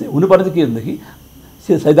तपाईँले भनेको चाहिँ हुनुपर्ने चाहिँ के भनेदेखि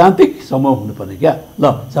सैद्धान्तिक समूह हुनुपर्ने क्या ल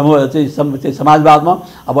समूह चाहिँ समाजवादमा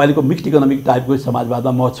अब अहिलेको मिक्स्ड इकोनोमिक टाइपको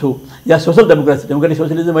समाजवादमा म छु या सोसल डेमोक्रेसी डेमोक्रेटिक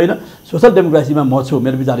सोसियलिजम होइन सोसल डेमोक्रेसीमा म छु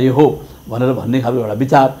मेरो विचार यो हो भनेर भन्ने खालको एउटा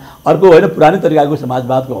विचार। अर्को होइन पुरानै तरिकाको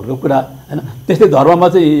समाजवादको अर्को कुरा होइन। त्यस्तै धर्ममा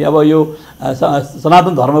चाहिँ अब यो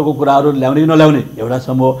सनातन धर्मको कुराहरू ल्याउने कि नल्याउने एउटा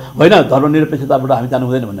समूह होइन। धर्मनिरपेक्षताबाट हामी जानु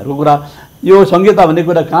हुँदैन भन्नेहरूको कुरा। यो संहिता भन्ने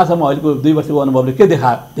कुरा कहाँसम्म अहिलेको 2 वर्षको अनुभवले के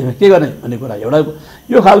देखायो त्यसमा के गर्ने भन्ने कुरा एउटा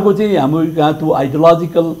यो खालको चाहिँ हाम्रो कहाँ त्यो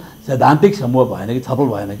आइडियोलोजिकल सैद्धान्तिक समूह भएन कि छलफल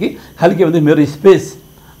भएन कि खालि के भन्दा मेरो स्पेस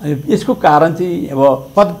यसको कारण चाहिँ अब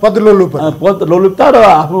पद लोलुपता र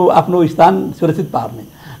आफ्नो स्थान सुरक्षित पार्ने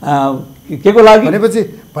के को लागि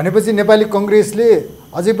भनेपछि नेपाली कङ्ग्रेसले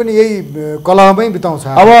अझै पनि यही कलहमै बिताउँछ।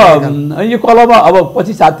 अब यो कलहमा अब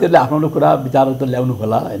पछि साथीहरूले आफ्नो कुरा विचारहरू त ल्याउनु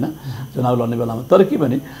होला होइन चुनाव लड्ने बेलामा। तर के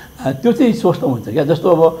भने त्यो चाहिँ सोच्नु हुन्छ क्या। जस्तो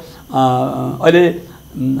अब अहिले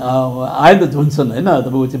आयो त जोन्सन होइन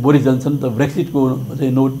तपाईँको चाहिँ बोरिस जोन्सन त ब्रेक्सिटको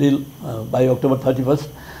चाहिँ नो डिल बाई अक्टोबर 31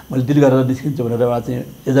 मैले डिल गरेर निस्किन्छु भनेर एउटा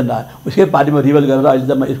चाहिँ एजेन्डा आयो। उसकै पार्टीमा रिभल गरेर अहिले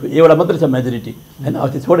जम्मा यसको एउटा मात्रै छ मेजोरिटी होइन।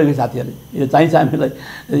 अस्ति छोडेको साथीहरूले यो चाहिन्छ हामीलाई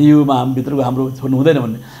युमा भित्रको हाम्रो छोड्नु हुँदैन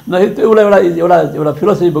भन्ने त्यो एउटा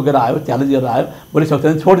फिलोसफी बोकेर आयो च्यालेन्ज गरेर आयो। भोलि सक्छ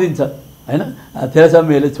भने छोडिदिन्छ होइन। थेरेसा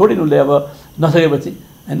मेले छोडिनु उसले अब नसकेपछि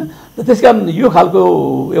होइन। त्यस कारण यो खालको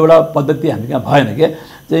एउटा पद्धति हामी कहाँ भएन क्या।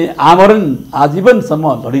 चाहिँ आमरण आजीवनसम्म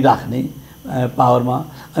लडिराख्ने पावरमा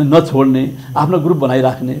अनि नछोड्ने आफ्नो ग्रुप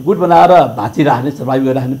बनाइराख्ने गुट बनाएर भाँचिराख्ने सर्भाइभ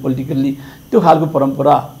गरिराख्ने पोलिटिकल्ली त्यो खालको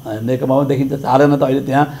परम्परा नेकपामा देखिन्छ। 4 जना त अहिले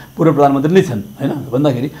त्यहाँ पूर्व प्रधानमन्त्री नै छन् होइन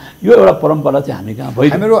भन्दाखेरि यो एउटा परम्परा चाहिँ हामी कहाँ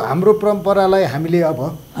भयो। हाम्रो परम्परालाई हामीले अब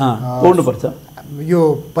तोड्नुपर्छ। यो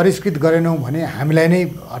परिष्कृत गरेनौँ भने हामीलाई नै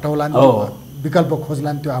हटाउलान् विकल्प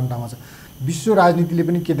खोज्लान् त्यो आफ्नो ठाउँमा छ। विश्व राजनीतिले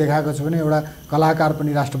पनि के देखाएको छ भने एउटा कलाकार पनि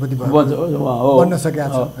राष्ट्रपति बन्न सकेका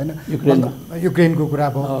छ होइन। युक्रेनको कुरा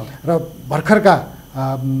भयो र भर्खरका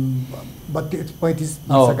 32-35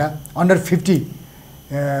 वर्षका अन्डर 50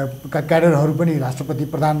 का क्याडरहरू पनि राष्ट्रपति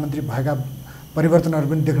प्रधानमन्त्री भएका परिवर्तनहरू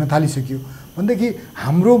पनि देख्न थालिसकियो भनेदेखि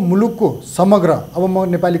हाम्रो मुलुकको समग्र अब म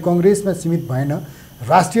नेपाली कङ्ग्रेसमा सीमित भएन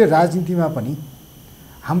राष्ट्रिय राजनीतिमा पनि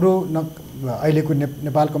हाम्रो न अहिलेको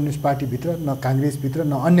नेपाल कम्युनिस्ट पार्टीभित्र न काङ्ग्रेसभित्र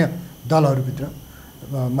न अन्य दलहरूभित्र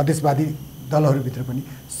मधेसवादी दलहरूभित्र पनि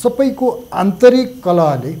सबैको आन्तरिक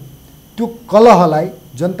कलहले त्यो कलहलाई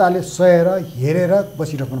जनताले सहेर हेरेर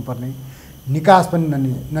बसिराख्नुपर्ने निकास पनि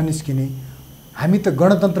ननिस्किने। हामी त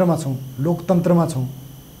गणतन्त्रमा छौँ लोकतन्त्रमा छौँ।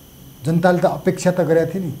 जनताले त अपेक्षा त गरेका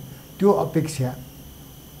थिए नि त्यो अपेक्षा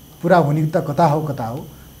पुरा हुने त कता हो।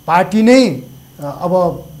 पार्टी नै अब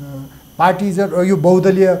पार्टी यो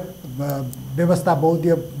बहुदलीय व्यवस्था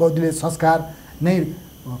बहुदलीय संस्कार नै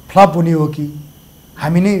फ्लप हुने हो कि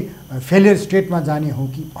हामी नै फेलियर स्टेटमा जाने हो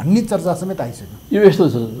कि भन्ने चर्चा समेत आइसक्यो। यो यस्तो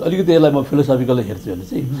छ अलिकति यसलाई म फिलोसफिकली हेर्छु भने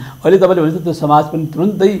चाहिँ अहिले तपाईँले भन्छ त्यो समाज पनि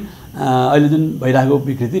तुरुन्तै अहिले जुन भइरहेको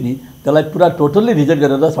विकृति नि त्यसलाई पुरा टोटल्ली रिजेक्ट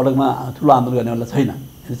गरेर सडकमा ठुलो आन्दोलन गर्नेवाला छैन।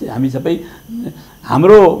 हामी सबै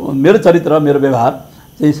मेरो चरित्र मेरो व्यवहार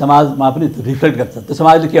चाहिँ समाजमा पनि रिफ्लेक्ट गर्छ। त्यो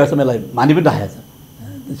समाजले के गर्छ मलाई मानि पनि राखेको छ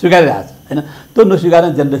स्वीकारिरहेको छ होइन। त्यो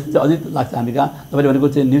नस्वीकार्ने जेनेरेसन चाहिँ अझै लाग्छ हामी कहाँ। तपाईँले भनेको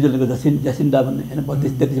चाहिँ न्युजिल्यान्डको जेसिन्डा भन्ने होइन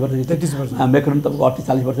 32-33 वर्ष मेक्रोन तपाईँको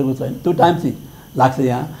 38-40 वर्षको छ होइन। त्यो टाइम चाहिँ लाग्छ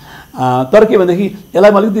यहाँ। तर के भनेदेखि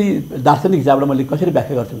यसलाई मैले अलिकति दार्शनिक हिसाबबाट मैले कसरी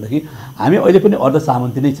व्याख्या गर्छु भनेदेखि हामी अहिले पनि अर्ध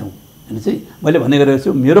सामन्ती नै छौँ होइन। चाहिँ मैले भन्ने गरेको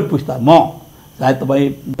छु मेरो पुस्ता म सायद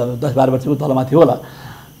तपाईँ 10-12 वर्षको तलमाथि होला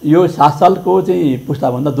यो 7 सालको चाहिँ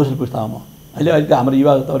पुस्ताभन्दा दोस्रो पुस्ता हो म। अहिलेको हाम्रो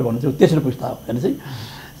युवा तपाईँले भन्नुहुन्छ तेस्रो पुस्ता हो होइन। चाहिँ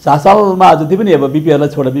 7 सालमा जति पनि अब बिपीहरूलाई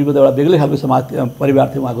छोडेर बिपीको एउटा बेग्लै खालको समाज परिवार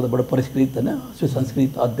थियो उहाँको त बडो परिष्कृत होइन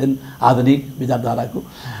सुसंस्कृत अध्ययन आधुनिक विचारधाराको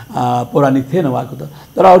पौराणिक थिएन उहाँको त।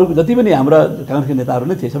 तर अरू जति पनि हाम्रा काङ्ग्रेसका नेताहरू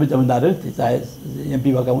नै थिए सबै जमिनदारहरू थिए चाहे एमपी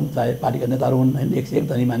भएका हुन् चाहे पार्टीका नेताहरू हुन् होइन 101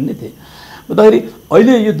 धनी मान्ने थिए। भन्दाखेरि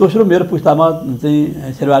अहिले यो दोस्रो मेरो पुस्तामा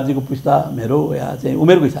चाहिँ शेरबहादुरजीको पुस्ता मेरो या चाहिँ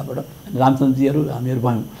उमेरको हिसाबबाट रामचन्द्रजीहरू हामीहरू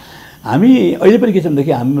भयौँ। हामी अहिले पनि के छ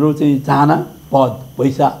भनेदेखि हाम्रो चाहिँ चाहना पद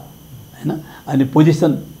पैसा होइन अनि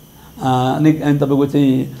पोजिसन अनि तपाईँको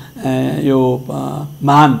चाहिँ यो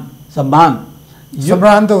मान सम्मान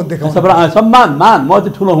मान म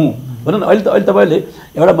चाहिँ ठुलो हुँ भनौँ न। अहिले तपाईँले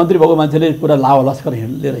एउटा मन्त्री भएको मान्छेले पुरा लावा लस्कर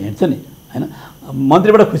लिएर हिँड्छ नि होइन।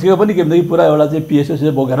 मन्त्रीबाट खुसीको पनि के भनेदेखि पुरा एउटा चाहिँ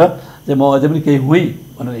पिएसओ बोकेर चाहिँ म अझै पनि केही हुँ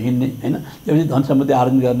भनेर हिँड्ने होइन, त्यसपछि धन सम्पत्ति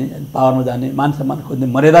आर्जन गर्ने, पावरमा जाने, मान सम्मान खोज्ने,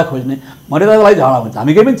 मर्यादा खोज्ने, मर्यादालाई झगडा हुन्छ।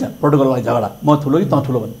 हामी केही पनि छ प्रोटोकललाई झगडा, म ठुलो कि तँ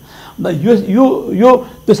ठुलो भन्ने। यो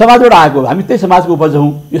त्यो समाजबाट आएको, हामी त्यही समाजको उपज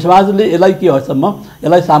हौँ। यो समाजले यसलाई के हदसम्म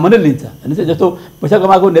यसलाई सामान्य लिन्छ होइन। जस्तो पैसा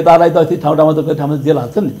कमाएको नेतालाई त ठाउँ ठाउँमा त कति ठाउँमा जेल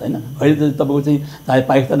हाल्छ नि त होइन। अहिले त तपाईँको चाहिँ चाहे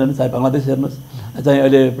पाकिस्तान हेर्नुहोस्, चाहे बङ्गलादेश हेर्नुहोस्, चाहे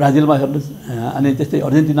अहिले ब्राजिलमा हेर्नुहोस्, अनि त्यस्तै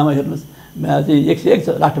अर्जेन्टिनामा हेर्नुहोस्, चाहिँ 101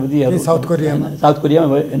 राष्ट्रपतिहरू साउथ कोरियामा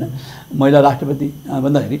भयो होइन, महिला राष्ट्रपति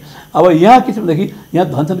भन्दाखेरि। अब यहाँ के छ भनेदेखि यहाँ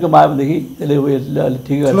धन सन कमायो भनेदेखि त्यसले उयो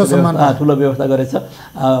ठिकै ठुलो व्यवस्था गरेछ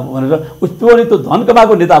भनेर त्यो अनि त्यो धन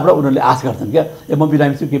कमाएको नेताबाट उनीहरूले आश गर्छन् क्या। ए म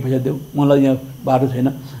बिरामी छु, के पैसा देऊ, मलाई यहाँ बाटो छैन,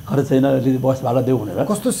 खर्च छैन, बस भाडा देऊ भनेर।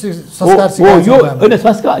 कस्तो संस्कार यो होइन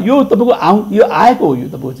संस्कार, यो तपाईँको यो आएको हो। यो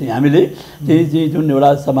तपाईँको चाहिँ हामीले चाहिँ जुन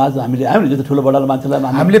एउटा समाज हामीले जस्तो ठुलो बडाल मान्छेलाई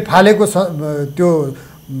हामीले फालेको त्यो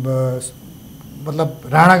मतलब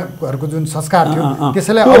राणाहरूको जुन संस्कार थियो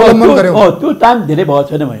त्यसैलाई अवलम्बन गर्यो। त्यो टाइम धेरै भएको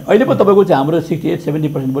छैन भने अहिले पो तपाईँको चाहिँ हाम्रो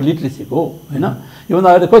 68-70% लिट्रेसीको होइन। योभन्दा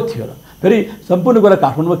अगाडि कति थियो र? फेरि सम्पूर्ण कुरा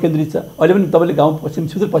काठमाडौँमा केन्द्रित छ। अहिले पनि तपाईँले गाउँ पश्चिम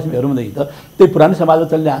सुदूरपश्चिम हेरौँ भनेदेखि त त्यही पुरानो समाजमा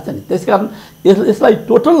चल्ने आएको छ नि। त्यस कारण यसलाई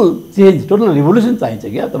टोटल चेन्ज, टोटल रिभोल्युसन चाहिन्छ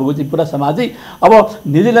क्या। तपाईँको चाहिँ पुरा समाजै अब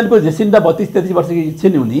न्युजिल्यान्डको जेसिन्डा 32-33 वर्षकी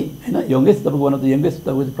छिन् उनी होइन, यङ्गेस्ट तपाईँको वान अफ द यङ्गेस्ट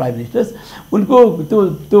तपाईँको प्राइम मिनिस्टर्स। उनको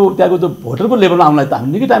त्यो त्यहाँको त्यो भोटरको लेभलमा आउनलाई त हामी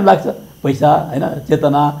निकै टाइम लाग्छ। पैसा होइन,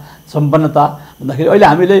 चेतना, सम्पन्नता भन्दाखेरि अहिले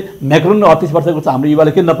हामीले म्याक्रोन 38 वर्षको छ, हाम्रो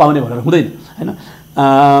युवाले किन नपाउने भनेर हुँदैन होइन।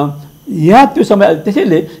 यहाँ त्यो समय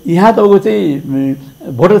त्यसैले यहाँ तपाईँको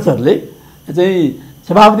चाहिँ भोटर्सहरूले चाहिँ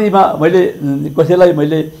सभापतिमा मैले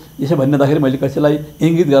यसो भनिदिँदाखेरि मैले कसैलाई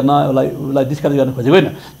इङ्गित गर्न उसलाई डिस्करेज गर्न खोजेको होइन।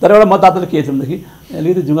 तर एउटा मतदाताले के छ भनेदेखि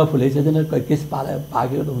अलिकति जुङ्गा फुलै छैन, केस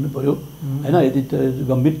पाकेको त हुनु पऱ्यो होइन, यति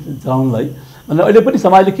गम्भीर चलाउनलाई भनेर अहिले पनि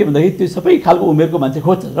समाजले के भन्दाखेरि त्यो सबै खालको उमेरको मान्छे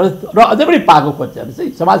खोज्छ र अझै पनि पाएको खोज्छ। हेर्नुहोस् है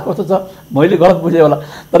समाज कस्तो छ, मैले गलत बुझेँ होला,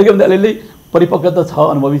 तर के भन्दा अलिअलि परिपक्वता छ,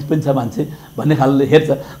 अनुभवी पनि छ मान्छे भन्ने खालले हेर्छ।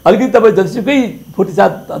 अलिकति तपाईँ जतिसुकै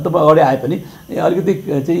 47 तपाईँ अगाडि आए पनि अलिकति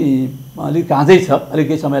चाहिँ अलिक काँचै छ, अलिक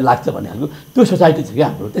केही समय लाग्छ भन्ने खालको त्यो सोसाइटी छ क्या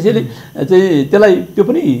हाम्रो। त्यसैले चाहिँ त्यसलाई त्यो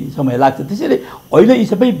पनि समय लाग्छ। त्यसैले अहिले यी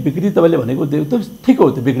सबै विकृति तपाईँले भनेको त्यो ठिक हो,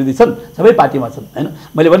 त्यो विकृति छन्, सबै पार्टीमा छन् होइन।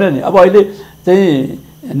 मैले भने नि अब अहिले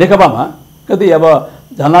चाहिँ नेकपामा कति अब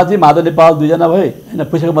झलनाजी माधव नेपाल 2 जना भए होइन,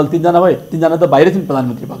 पुष्पकमल 3 जना भए, 3 जना त बाहिर छन्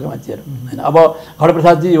प्रधानमन्त्री भएको मान्छेहरू होइन। अब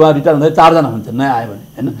खडप्रसादजी उहाँ रिटायर हुँदा 4 जना हुन्छन् नयाँ आयो भने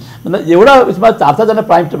होइन। मतलब एउटा उसमा 4-4 जना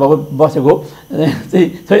प्राइम मिनिस्टर भएको बसेको चाहिँ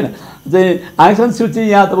छैन। चाहिँ आङ सान सुची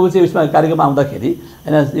यहाँ तपाईँको चाहिँ उसमा कार्यक्रममा आउँदाखेरि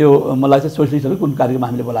होइन, यो मलाई चाहिँ सोसियलिस्टहरू कुन कार्यक्रममा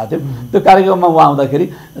हामीले बोलाएको थियौँ, त्यो कार्यक्रममा उहाँ आउँदाखेरि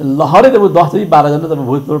लहरै तपाईँ 10-12 जना तपाईँ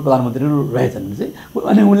भूतपूर्व प्रधानमन्त्रीहरू रहेछन् भने चाहिँ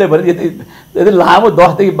अनि उनले भने यति लामो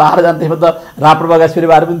 10-12 जना त्यसमा त राप्रपाका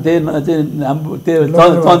सूर्यबार पनि थिए, त्यो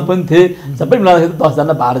चन्द पनि थिए, सबै मिलाउँदाखेरि 10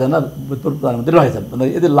 जना 12 जना भूतपूर्व प्रधानमन्त्री रहेछन्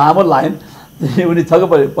भन्दाखेरि यति लामो लाइन उनी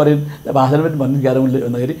छक्क परे भाषण पनि भन्नु गाह्रो उनले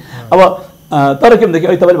भन्दाखेरि। अब तर के भनेदेखि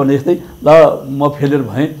अहिले तपाईँले भने जस्तै ल म फेलियर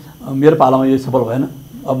भएँ, मेरो पालामा यो सफल भएन,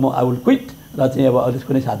 अब म आई विल क्विट र चाहिँ अब अलिक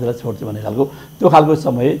कुनै साथीलाई छोड्छु भन्ने खालको त्यो खालको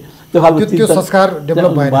समय त्यो खालको संस्कार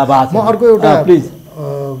डेभलप भएन। म अर्को एउटा प्लिज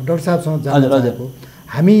डाक्टर साहबसँग जान्न चाहेको,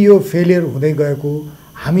 हामी यो फेलियर हुँदै गएको,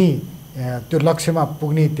 हामी त्यो लक्ष्यमा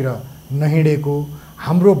पुग्नेतिर नहिँडेको,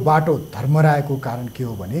 हाम्रो बाटो धर्मराएको कारण के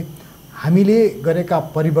हो भने हामीले गरेका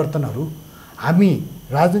परिवर्तनहरू हामी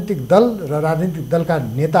राजनीतिक दल र राजनीतिक दलका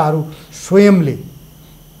नेताहरू स्वयंले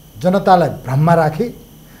जनतालाई भ्रममा राखे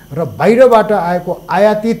र बाहिरबाट आएको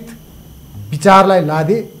आयातित विचारलाई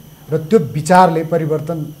लादे र त्यो विचारले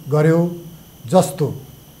परिवर्तन गर्यो। जस्तो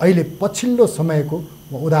अहिले पछिल्लो समयको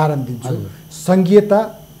म उदाहरण दिन्छु, सङ्घीयता,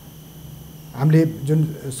 हामीले जुन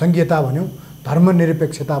सङ्घीयता भन्यौँ,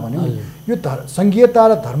 धर्मनिरपेक्षता भन्यौँ, यो सङ्घीयता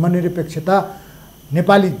र धर्मनिरपेक्षता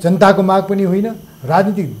नेपाली जनताको माग पनि होइन,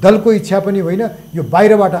 राजनीतिक दलको इच्छा पनि होइन, यो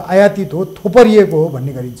बाहिरबाट आयातित हो, थोपरिएको हो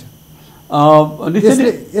भन्ने गरिन्छ।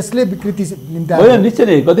 यसले विकृति निम्ति होइन, निश्चय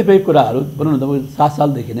नै कतिपय कुराहरू भनौँ न तपाईँ 7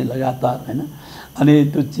 सालदेखि नै लगातार होइन। अनि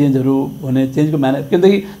त्यो चेन्जहरू भने चेन्जको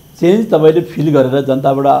किनकि चेन्ज तपाईँले फिल गरेर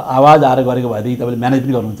जनताबाट आवाज आएर गरेको भएदेखि तपाईँले म्यानेज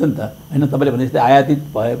पनि गर्नुहुन्छ नि त होइन। तपाईँले भने जस्तै आयातित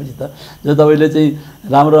भएपछि त जब तपाईँले चाहिँ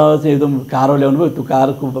राम्रो चाहिँ एकदम कार ल्याउनु भयो, त्यो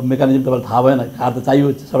कारको मेकानिजम तपाईँलाई थाहा भएन, कार त चाहियो,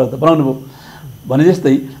 सडक त बनाउनु भयो भने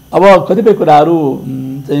जस्तै अब कतिपय कुराहरू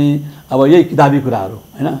चाहिँ अब यही किताबी कुराहरू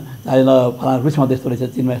होइन, चाहे ल फलाना रुसमा त्यस्तो रहेछ,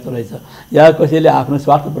 चिनमा यस्तो रहेछ, या कसैले आफ्नो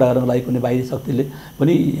स्वार्थ पुरा गर्नको लागि कुनै बाहिरी शक्तिले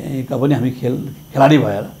पनि हामी खेलाडी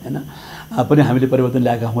भएर होइन पनि हामीले परिवर्तन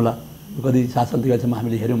ल्याएका होला कति 7 सालदेखि अहिलेसम्म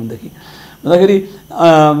हामीले हेऱ्यौँ भनेदेखि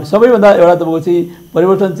सबैभन्दा एउटा तपाईँको चाहिँ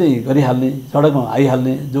परिवर्तन चाहिँ गरिहाल्ने, सडकमा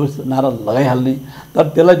आइहाल्ने, जोस नारा लगाइहाल्ने, तर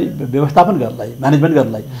त्यसलाई व्यवस्थापन गर्नलाई, म्यानेजमेन्ट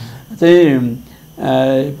गर्नलाई चाहिँ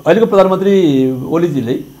अहिलेको प्रधानमन्त्री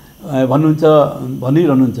ओलीजीले भन्नुहुन्छ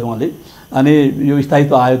भनिरहनुहुन्छ उहाँले। अनि यो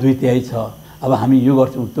स्थायित्व आयो 2/3 छ, अब हामी यो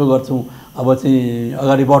गर्छौँ त्यो गर्छौँ, अब चाहिँ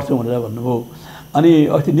अगाडि बढ्छौँ भनेर भन्नुभयो। अनि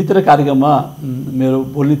अस्ति नृत्य र कार्यक्रममा मेरो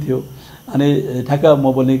बोल्ने थियो, अनि ठ्याक्क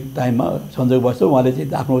म बोल्ने टाइममा संयोगवश उहाँले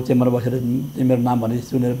चाहिँ आफ्नो चेम्बरमा बसेर मेरो नाम भने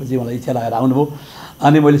सुनेपछि उहाँलाई इच्छा लागेर आउनुभयो।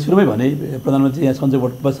 अनि मैले सुरुमै भने प्रधानमन्त्री यहाँ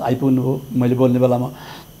संयोगवश आइपुग्नुभयो मैले बोल्ने बेलामा।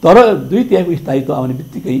 तर 2/3 स्थायित्व आउने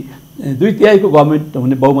बित्तिकै 2/3 गभर्मेन्ट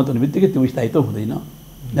हुने बहुमत हुने बित्तिकै त्यो स्थायित्व हुँदैन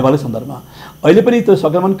नेपालको सन्दर्भमा। अहिले पनि त्यो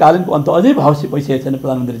सङ्क्रमणकालीनको अन्त अझै भइसकेको छैन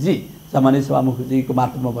प्रधानमन्त्रीजी। सामान्य सभामुखजीको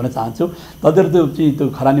मार्फत म भन्न चाहन्छु, तलतिर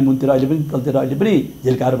त्यो खरानी मुनतिर अहिले पनि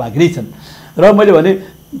झिल्काहरू बाँकी नै छन्। र मैले भने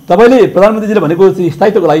तपाईँले प्रधानमन्त्रीजीले भनेको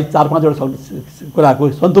स्थायित्वको लागि 4-5वटा कुराको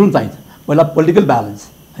सन्तुलन चाहिन्छ। पहिला पोलिटिकल ब्यालेन्स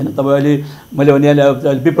हैन, तपाईँ अहिले मैले भनिहालेँ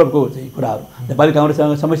अहिले विप्लवको चाहिँ कुराहरू, नेपाली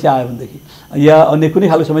काङ्ग्रेससँग समस्या आयो भनेदेखि या अन्य कुनै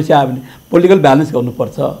खालको समस्या आयो भने पोलिटिकल ब्यालेन्स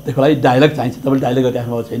गर्नुपर्छ, त्यसको लागि डायलग चाहिन्छ। तपाईँले डायलग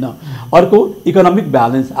गरिराख्नु भएको छैन। अर्को इकोनोमिक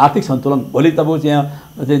ब्यालेन्स, आर्थिक सन्तुलन। भोलि तपाईँ यहाँ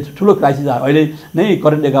चाहिँ ठुलो क्राइसिस आयो, अहिले नै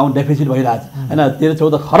करेन्ट एकाउन्ट डेफिसिट भइरहेछ हैन,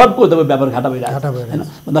 13-14 खरबको तपाईँ व्यापार घाटा भइरहेछ हैन,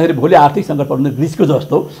 भन्दाखेरि भोलि आर्थिक सङ्कट पर्ने ग्रिसको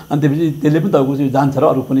जस्तो। अनि त्यसपछि त्यसले पनि तपाईँको जान्छ र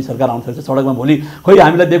अरू पनि सरकार आउन सक्छ सडकमा। भोलि खोइ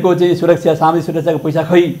हामीलाई दिएको चाहिँ सुरक्षा, सामाजिक सुरक्षाको पैसा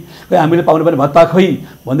खै हामीले पाउनु पर्ने भत्ता खै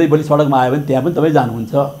भन्दै भोलि सडकमा आयो भने त्यहाँ पनि तपाईँ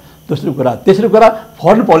जानुहुन्छ। दोस्रो कुरा। तेस्रो कुरा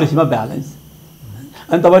फरेन पोलिसीमा ब्यालेन्स।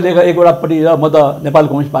 अनि तपाईँले एकवटापट्टि र म त नेपाल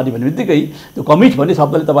कम्युनिस्ट पार्टी भन्ने बित्तिकै त्यो कमिट भन्ने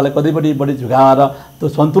शब्दले तपाईँलाई कतैपट्टि बढी झुकाएर त्यो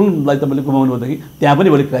सन्तुलनलाई तपाईँले गुमाउनु भन्दाखेरि त्यहाँ पनि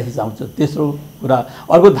भोलि क्राइसिस आउँछ। तेस्रो कुरा।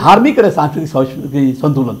 अर्को धार्मिक र सांस्कृतिक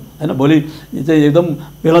सन्तुलन हैन, भोलि चाहिँ एकदम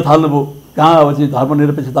बेला थाल्नुभयो कहाँ अब चाहिँ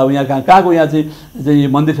धर्मनिरपेक्षता यहाँ कहाँको यहाँ चाहिँ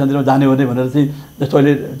मन्दिर सन्दिरमा जाने हो भनेर चाहिँ जस्तो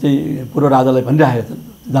अहिले चाहिँ पूर्व राजालाई भनिरहेका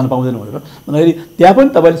छन् जान पाउँदैन भनेर भन्दाखेरि त्यहाँ पनि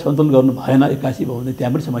तपाईँले सन्तुलन गर्नु भएन, 81 भयो भने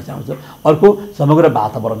त्यहाँ पनि समस्या आउँछ। अर्को समग्र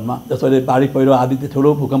वातावरणमा जस्तो अहिले बाढी पहिरो आदि ठुलो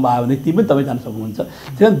भूकम्प आयो भने ती पनि तपाईँ जान सक्नुहुन्छ।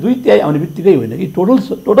 त्यसमा 2/3 आउने बित्तिकै होइन कि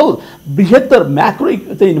टोटल बृहत्तर म्याक्रो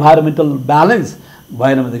चाहिँ इन्भाइरोमेन्टल ब्यालेन्स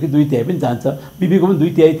भएन भनेदेखि 2/3 पनि जान्छ। बिपीको पनि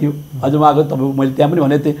 2/3 थियो। अझ उहाँको तपाईँको मैले त्यहाँ पनि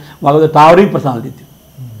भनेको थिएँ उहाँको त टावरिङ पर्सनालिटी थियो।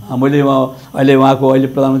 मैले अहिले उहाँको अहिले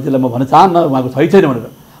प्रधानमन्त्रीलाई म भन्न चाहन्न उहाँको छैन भनेर,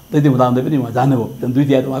 त्यति हुँदाहुँदै पनि उहाँ जानुभयो।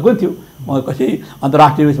 2/3 उहाँको पनि थियो। उहाँ कसै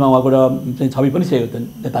अन्तर्राष्ट्रिय उयसमा उहाँको चाहिँ छवि पनि सेकेको थियो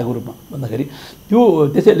नेताको रूपमा भन्दाखेरि त्यो।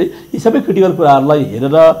 त्यसैले यी सबै क्रिटिकल कुराहरूलाई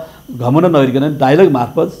हेरेर घमण्ड नगरिकन डायलग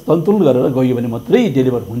मार्फत सन्तुलन गरेर गयो भने मात्रै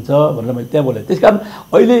डेलिभर हुन्छ भनेर मैले त्यहाँ बोलेँ। त्यस कारण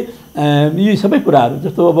अहिले यी सबै कुराहरू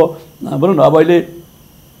जस्तो अब भनौँ न अब अहिले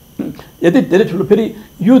यति धेरै ठुलो फेरि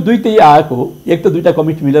यो 2/3 आएको एक त 2टा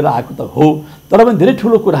कमिटी मिलेर आएको त हो, तर पनि धेरै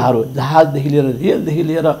ठुलो कुराहरू जहाजदेखि लिएर रेलदेखि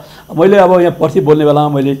लिएर मैले अब यहाँ पर्सि बोल्ने बेलामा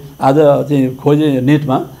मैले आज चाहिँ खोजेँ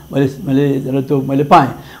नेटमा मैले पाएँ।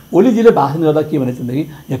 ओलीजीले भाषण गर्दा के भनेको भनेदेखि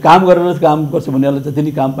यहाँ काम गरेर काम गर्छु भन्नेहरूलाई जति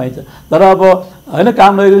नै काम पाइन्छ, तर अब होइन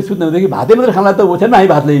काम नगरेर सुत्ने भनेदेखि भातै मात्रै खाना त ओछ्यानमा हामी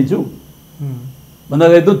भात ल्याइदिन्छु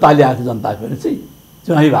भन्दाखेरि एकदम ताली आएको छ जनताको हेर्नु चाहिँ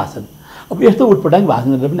चुनावी भाषण। अब यस्तो उटपटाङ भाषण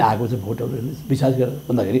गरेर पनि आएको छ भोटहरू विश्वास गरेर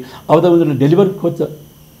भन्दाखेरि अब त उनीहरूले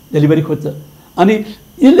डेलिभरी खोज्छ। अनि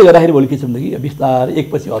यसले गर्दाखेरि भोलि के छ भनेदेखि बिस्तारै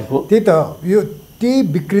एकपछि अर्को त्यही त यो त्यही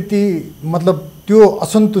विकृति मतलब त्यो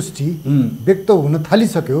असन्तुष्टि व्यक्त हुन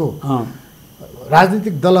थालिसक्यो।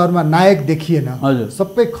 राजनीतिक दलहरूमा नायक देखिएन,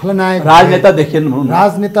 सबै खलनायक, राजनेता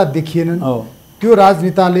देखिएनन्। त्यो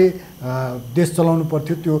राजनेताले देश चलाउनु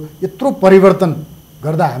पर्थ्यो, त्यो यत्रो परिवर्तन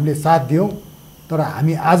गर्दा हामीले साथ दियौँ। तर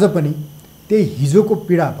हामी आज पनि त्यही हिजोको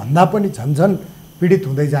पीडा भन्दा पनि झन्झन पीडित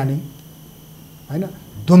हुँदै जाने हैन,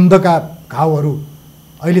 द्वन्द्वका घाउहरू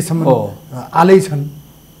अहिलेसम्म आलै छन्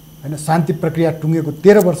हैन। शान्ति प्रक्रिया टुङ्गेको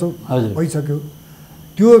 13 वर्ष भइसक्यो,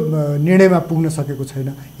 त्यो निर्णयमा पुग्न सकेको छैन।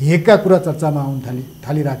 हेकका कुरा चर्चामा आउन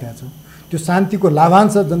थालिरहेका छ। त्यो शान्तिको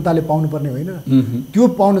लाभांश जनताले पाउनुपर्ने होइन, त्यो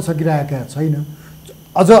पाउन सकिरहेका छैन।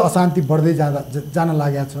 अझ अशान्ति बढ्दै जान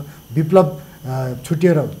लागेको छ। विप्लव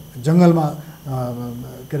छुटिएर जङ्गलमा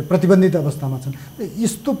के अरे प्रतिबन्धित अवस्थामा छन्।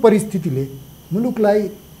 यस्तो परिस्थितिले मुलुकलाई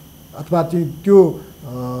अथवा चाहिँ त्यो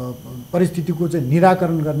परिस्थितिको चाहिँ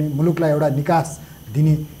निराकरण गर्ने, मुलुकलाई एउटा निकास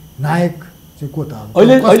दिने नायक चाहिँ को त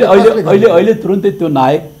अहिले तुरुन्तै त्यो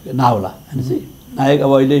नायक नहोला हैन चाहिँ। नायक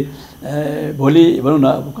अब अहिले भोलि भनौँ न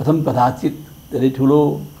कथम कदाचित धेरै ठुलो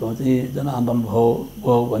चाहिँ जनआन्दोलन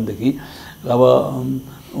भयो भनेदेखि अब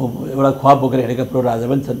एउटा ख्वाब बोकेर हिँडेका प्रो राजा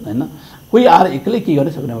पनि छन् हैन। कोही आएर एक्लै के गर्न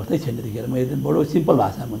सक्ने अवस्थै छैन। त्यतिखेर म एकदम बडो सिम्पल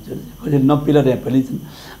भाषामा भन्छु, कसैले न पिलर यहाँ फैलिन्छन्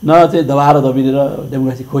न चाहिँ दबाएर दबिनेर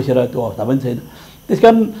डेमोक्रेसी खोसेर त्यो अवस्था पनि छैन। त्यस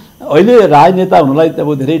कारण अहिले राजनेता हुनुलाई त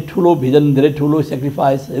अब धेरै ठुलो भिजन, धेरै ठुलो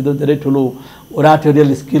सेक्रिफाइस, एकदम धेरै ठुलो ओराटोरियल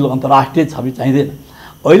स्किल, अन्तर्राष्ट्रिय छवि चाहिँदैन।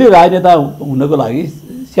 अहिले राजनेता हुनको लागि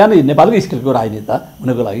सानै नेपालकै स्किलको राजनेता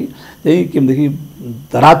हुनको लागि चाहिँ के भनेदेखि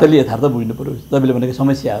धरातली यथार्थ बुझ्नु पऱ्यो। तपाईँले भनेको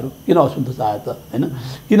समस्याहरू किन असन्तोष आयो त हैन,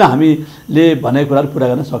 किन हामीले भनेको कुराहरू पुरा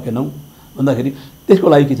गर्न सकेनौँ भन्दाखेरि त्यसको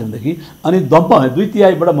लागि के छ भनेदेखि अनि दम्प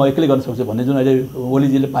 2/3 म एक्लै गर्न सक्छु भन्ने जुन अहिले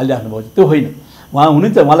ओलीजीले पालिराख्नु भएको छ त्यो होइन। उहाँ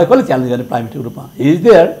हुनुहुन्छ, उहाँलाई कसले च्यालेन्ज गर्ने प्राइमेरी रूपमा इज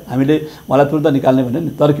देयर, हामीले उहाँलाई तुरन्त निकाल्ने भने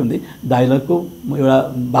नि। तर के भन्दै डायलगको एउटा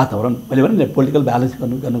वातावरण मैले भने नि पोलिटिकल ब्यालेन्स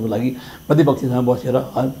गर्नुको लागि प्रतिपक्षसँग बसेर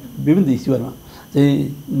विभिन्न इस्युहरूमा चाहिँ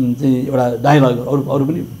एउटा डायलग अरू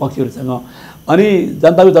पनि पक्षहरूसँग अनि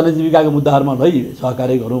जनताको जनजीविकाको मुद्दाहरूमा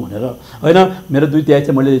सहकार्य गरौँ भनेर होइन। मेरो 2/3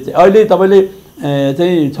 चाहिँ मैले अहिले तपाईँले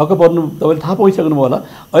चाहिँ छक्क पर्नु, तपाईँले थाहा पाइसक्नुभयो होला।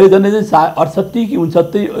 अहिले झन्डै चाहिँ 68 कि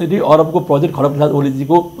 69 अरबको प्रोजेक्ट खडकप्रसाद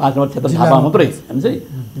ओलीजीको 5 नम्बर क्षेत्र थापा मात्रै होइन चाहिँ।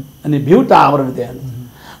 अनि भ्यू टावरहरू त्यहाँ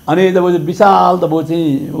अनि तपाईँ विशाल तपाईँ चाहिँ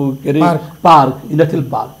के अरे पार्क इन्डस्ट्रियल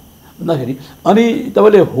पार्क भन्दाखेरि अनि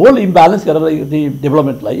तपाईँले होल इम्ब्यालेन्स गरेर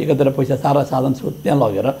डेभलपमेन्टलाई एकातिर पैसा सारा साधन स्रोत त्यहाँ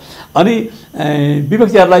लगेर अनि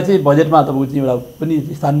विपक्षीहरूलाई चाहिँ बजेटमा तपाईँको चाहिँ एउटा पनि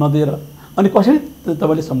स्थान नदिएर अनि कसरी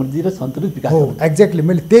तपाईँले समृद्धि र सन्तुलित विकास हो। एक्ज्याक्टली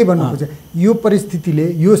मैले त्यही भन्नु खोजेँ। यो परिस्थितिले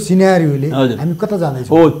यो सिनेरियोले हामी कता जाँदैछौँ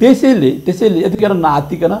हो। त्यसैले यतिखेर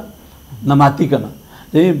नआत्तिकन नमात्तिकन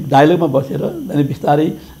चाहिँ डायलगमा बसेर अनि बिस्तारै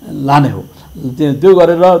लाने हो। त्यो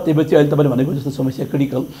गरेर त्यसपछि अहिले तपाईँले भनेको जस्तो समस्या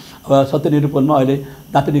क्रिटिकल अब सत्य निरूपणमा अहिले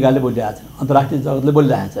दाँत निकालले बोलिरहेको छ, अन्तर्राष्ट्रिय जगतले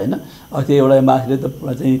बोलिरहेको छ होइन। त्यो एउटा एम्बासीले त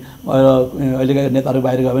चाहिँ अहिलेका नेताहरू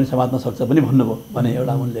बाहिर गयो भने समात्न सक्छ पनि भन्नुभयो भने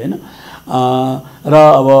एउटा उनले होइन। र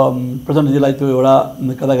अब प्रचण्डजीलाई त्यो एउटा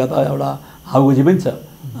कता कता एउटा हाउगुजी पनि छ,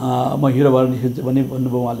 म हिरो भएर निस्किन्छु भन्ने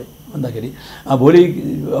भन्नुभयो उहाँले। भन्दाखेरि भोलि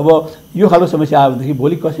अब यो खालको समस्या आयो भनेदेखि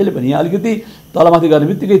भोलि कसैले पनि यहाँ अलिकति तलमाथि गर्ने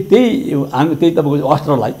बित्तिकै त्यही तपाईँको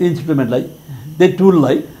अस्त्रलाई त्यही इन्स्ट्रुमेन्टलाई त्यही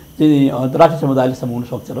टुललाई चाहिँ अन्तर्राष्ट्रिय समुदायले समाउन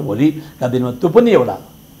सक्छ र भोलिका दिनमा त्यो पनि एउटा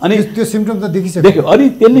अनि त्यो सिम्पटम त देखिसक्यो। देख्यो अनि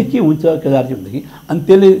त्यसले के हुन्छ केदारजी भनेदेखि अनि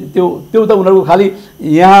त्यसले त्यो त उनीहरूको खालि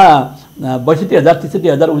यहाँ 62,000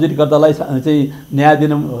 63,000 उजुरीकर्तालाई चाहिँ न्याय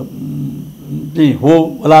दिन चाहिँ हो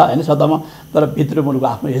होला होइन सत्तामा, तर भित्र मुलुकको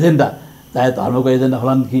आफ्नो एजेन्डा चाहे धर्मको एजेन्डा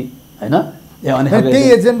होलान् कि होइन त्यही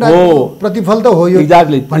एजेन्डा प्रतिफल त हो यो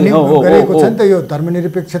एक्ज्याक्टली भन्ने गरेको छ नि त। यो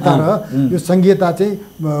धर्मनिरपेक्षता र यो सङ्घीयता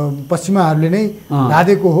चाहिँ पश्चिमाहरूले नै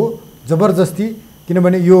लादेको हो जबरजस्ती,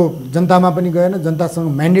 किनभने यो जनतामा पनि गएन, जनतासँग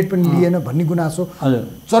म्यान्डेट पनि लिएन भन्ने गुनासो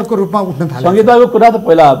चर्को रूपमा उठ्न थाल्यो। संहिताको कुरा त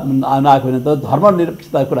पहिला आएको होइन, त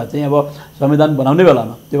धर्मनिरपेक्षताको कुरा चाहिँ अब संविधान बनाउने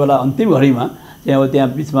बेलामा त्यो बेला अन्तिम घडीमा चाहिँ अब त्यहाँ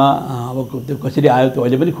बिचमा अब त्यो कसरी आयो त्यो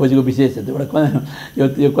अहिले पनि खोजेको विषय छ। त्यो एउटा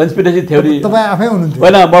यो कन्स्पिरेसी थ्योरी तपाईँ आफै हुनुहुन्थ्यो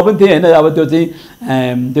होइन, म पनि थिएँ होइन। अब त्यो चाहिँ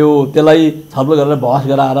त्यसलाई छलफल गरेर बहस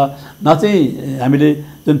गराएर न चाहिँ हामीले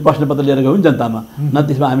जुन प्रश्नपत्र लिएर गयौँ जनतामा न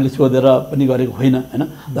त्यसमा हामीले सोधेर पनि गरेको होइन होइन।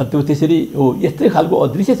 तर त्यो त्यसरी हो यस्तै खालको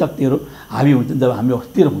अदृश्य शक्तिहरू हावी हुन्छन् जब हामी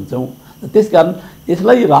अस्थिर हुन्छौँ। त्यसकारण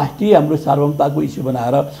यसलाई राष्ट्रिय हाम्रो सार्वभौमताको इस्यु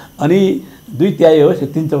बनाएर अनि 2/3 होस्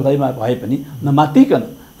 3/4 भए पनि नमातिकन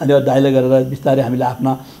अनि डायलग गरेर बिस्तारै हामीले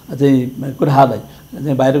आफ्ना चाहिँ कुराहरूलाई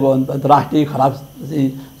चाहिँ बाहिरको अन्तर्राष्ट्रिय खराब चाहिँ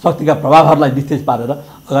शक्तिका प्रभावहरूलाई निस्तेज पारेर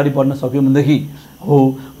अगाडि बढ्न सक्यौँ भनेदेखि हो।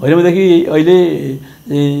 होइन भनेदेखि अहिले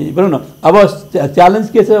भनौँ न अब च्यालेन्ज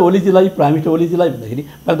के छ ओलीजीलाई, प्राइम मिनिस्टर ओलीजीलाई भन्दाखेरि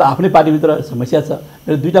पहिला त आफ्नै पार्टीभित्र समस्या छ।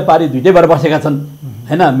 फेरि दुईवटा पार्टी दुइटै भएर बसेका छन्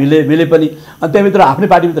होइन, मिले पनि। अनि त्यहाँभित्र आफ्नै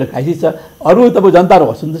पार्टीभित्र क्राइसिस छ, अरू तपाईँ जनताहरू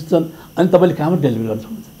असन्तुष्ट छन्। अनि तपाईँले कहाँबाट डेलिभर गर्न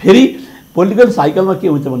सक्नुहुन्छ? फेरि पोलिटिकल साइकलमा के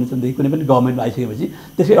हुन्छ भनेदेखि कुनै पनि गभर्मेन्ट आइसकेपछि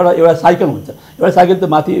त्यसको एउटा साइकल हुन्छ। एउटा साइकल त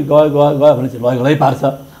माथि गयो भने चाहिँ लय पार्छ,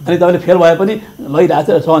 अनि तपाईँले फेल भए पनि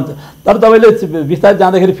लैरहेछ सहन्छ। तर तपाईँले बिस्तारै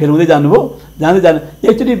जाँदाखेरि फेल हुँदै जानुभयो, जाँदै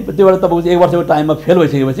एकचोटि त्योबाट तपाईँको 1 वर्षको टाइममा फेल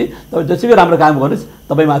भइसकेपछि तपाईँ जसुकै राम्रो काम गर्नुहोस्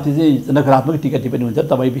तपाईँमाथि चाहिँ नकारात्मक टिका टिप्पणी हुन्छ,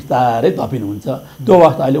 तपाईँ बिस्तारै थपिनुहुन्छ। त्यो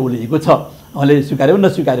अवस्था अहिले ओलीजीको छ, उहाँले स्वीकार्यो पनि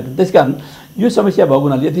नस्वीकार्यो पनि। त्यस कारण यो समस्या भएको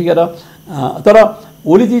हुनाले यतिखेर तर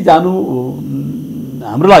ओलीजी जानु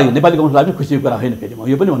हाम्रो लागि नेपाली काङ्ग्रेसको लागि खुसीको कुरा होइन। फेरि म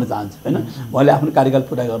यो पनि भन्न चाहन्छु होइन, उहाँले आफ्नो कार्यकाल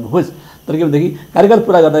पुरा गर्नुहोस्। तर के भनेदेखि कार्यकाल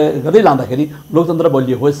पुरा गर्दै लाँदाखेरि लोकतन्त्र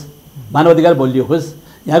बलियो होस्, मानवाधिकार बलियो होस्,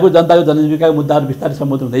 यहाँको जनताको जनजीविकाको मुद्दाहरू बिस्तारै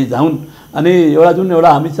सम्बोधन हुँदै जाउन्। अनि एउटा जुन एउटा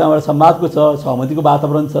हामीसँग एउटा संवादको छ, सहमतिको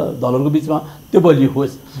वातावरण छ दलहरूको बिचमा, त्यो बलियो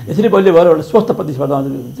होस्। यसरी बलियो भएर एउटा स्वस्थ प्रतिस्पर्धामा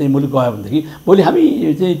चाहिँ मुलुक गयो भनेदेखि भोलि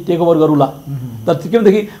हामी चाहिँ टेक ओभर गरौँला। तर के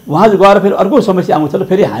भनेदेखि उहाँ गएर फेरि अर्को समस्या आउँछ र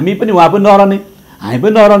फेरि हामी पनि उहाँ पनि नहराउने, हामी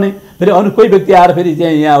पनि नहराउने, फेरि अरू कोही व्यक्ति आएर फेरि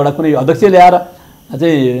चाहिँ यहाँ एउटा कुनै अध्यक्ष ल्याएर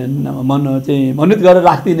चाहिँ मनोनित गरेर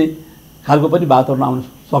राखिदिने खालको पनि वातावरण आउन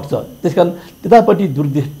सक्छ। त्यसकारण त्यतापट्टि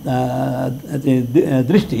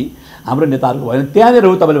दृष्टि हाम्रो नेताहरूको भएन। त्यहाँनिर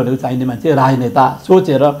हो तपाईँले भनेको चाहिने मान्छे राजनेता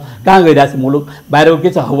सोचेर कहाँ गइरहेछ मुलुक, बाहिरको के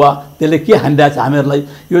छ हावा, त्यसले के हानिरहेछ हामीहरूलाई,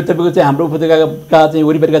 यो तपाईँको चाहिँ हाम्रो उपत्यकाका चाहिँ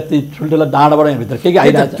वरिपरिका ठुल्ठुला डाँडाबाट यहाँभित्र के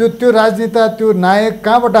आइरहेछ। त्यो राजनेता त्यो नायक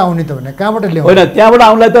कहाँबाट आउने त भने कहाँबाट ल्याउने होइन, त्यहाँबाट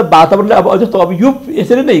आउनलाई त वातावरणले अब जस्तो अब यो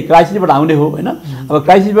यसरी नै क्राइसिसबाट आउने हो होइन। अब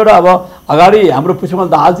क्राइसिसबाट अब अगाडि हाम्रो पुष्पकमल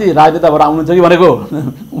दाहालजी राजनेता भएर आउनुहुन्छ कि भनेको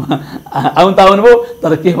आउनु त आउनुभयो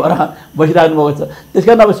तर के भएर बसिराख्नु भएको छ। त्यस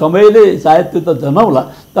कारण अब समयले सायद त्यो त जनाउला,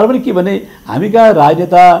 तर पनि के भने हामी कहाँ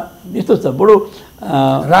राजनेता यस्तो छ बडो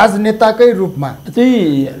राजनेताकै रूपमा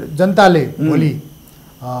चाहिँ जनताले भोलि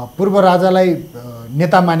पूर्व राजालाई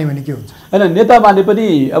नेता माने भने के हुन्छ? होइन, नेता माने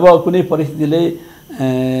पनि अब कुनै परिस्थितिले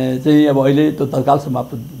चाहिँ अब अहिले त्यो तत्काल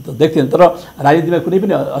समाप्त देख्थेन, तर राजनीतिमा कुनै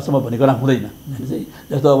पनि असम्भव भन्ने कुरा हुँदैन चाहिँ।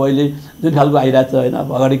 जस्तो अब अहिले जुन खालको आइरहेको छ होइन, अब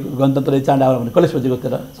अगाडि गणतन्त्र चाँड आएर भने कसले सोचेको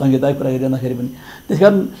थियो र संहिताको कुरा गरिरहँदाखेरि पनि। त्यस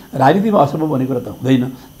कारण राजनीतिमा असम्भव भन्ने कुरा त हुँदैन,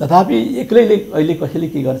 तथापि एक्लैले अहिले कसैले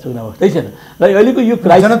के गर्न सक्ने अवस्थै छैन। र अहिलेको यो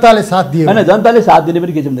जनताले साथ दिए होइन, जनताले साथ दिने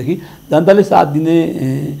पनि के छ भनेदेखि जनताले साथ दिने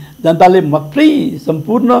जनताले मात्रै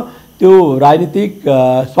सम्पूर्ण त्यो राजनीतिक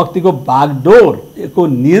शक्तिको बागडोरको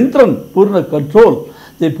नियन्त्रण पूर्ण कन्ट्रोल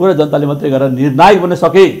चाहिँ पुरा जनताले मात्रै गरेर निर्णायक बन्न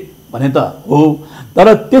सके भने त हो, तर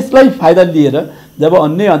त्यसलाई फाइदा लिएर जब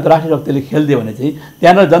अन्य अन्तर्राष्ट्रिय शक्तिले खेलिदियो भने चाहिँ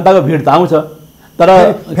त्यहाँनिर जनताको भिड त आउँछ, तर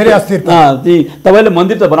फेरि अस्थिरता तपाईँले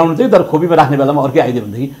मन्दिर त बनाउनु चाहिँ तर खोपीमा राख्ने बेलामा अर्कै आइदियो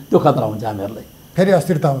भनेदेखि त्यो खतरा हुन्छ हामीहरूलाई, फेरि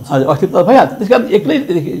अस्थिरता हुन्छ। हजुर, अस्थिरता भइहाल्छ। त्यस कारण एक्लै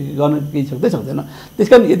गर्न केही सक्दैन। त्यस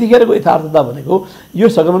कारण यतिखेरको यथार्थता भनेको यो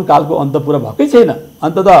सङ्क्रमण कालको अन्त पुरा भएकै छैन।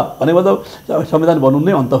 अन्त त भनेको मतलब संविधान बन्नु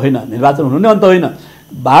नै अन्त होइन, निर्वाचन हुनु नै अन्त होइन।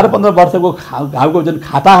 12-15 वर्षको घाउको जुन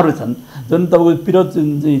खाताहरू छन्, जुन तपाईँको विरोध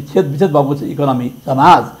छेद विच्छेद भएको छ इकोनोमी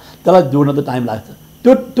समाज, त्यसलाई जोड्न त टाइम लाग्छ।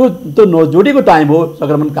 त्यो त्यो त्यो नजोडेको टाइम हो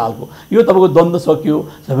सङ्क्रमण कालको। यो तपाईँको द्वन्द्व सकियो,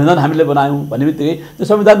 संविधान हामीले बनायौँ भन्ने बित्तिकै त्यो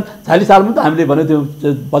संविधान 40 सालमा त हामीले भनेको थियो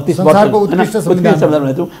 32 वर्ष संविधान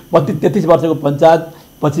भनेको थियौँ। 32-33 वर्षको पञ्चायत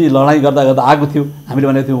पछि लडाइँ गर्दा गर्दा आएको थियो। हामीले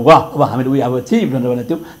भनेको थियौँ वाह अब हामीले उयो अब छि भनेर भनेको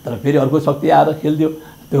थियौँ, तर फेरि अर्को शक्ति आएर खेलिदियो,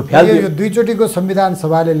 त्यो फ्याल्दियो। यो दुईचोटिको संविधान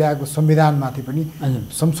सभाले ल्याएको संविधानमाथि पनि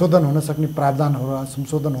संशोधन हुन सक्ने प्रावधानहरू,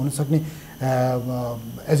 संशोधन हुन सक्ने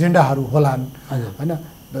एजेन्डाहरू होलान् होइन।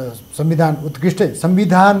 संविधान उत्कृष्टै,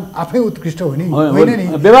 संविधान आफै उत्कृष्ट होइन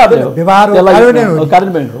नि, व्यवहार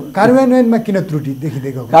कार्यान्वयनमा किन त्रुटि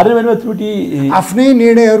देखिदिएको? कार्यान्वयनमा त्रुटि आफ्नै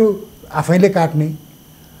निर्णयहरू आफैले काट्ने,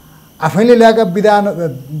 आफैले ल्याएका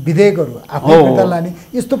विधेयकहरू आफै फिर्ता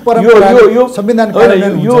लाने, यस्तो परम्परा संविधान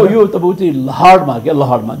यो तपाईँको चाहिँ लहरमा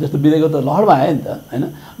लहरमा जस्तो विधेयक त लहरमा आयो नि त होइन।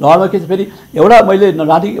 लहरमा के छ फेरि एउटा मैले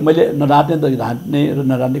नराट्ने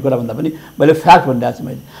कुरा भन्दा पनि मैले फ्याक्ट भनिरहेको छु।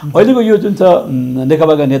 मैले अहिलेको यो जुन छ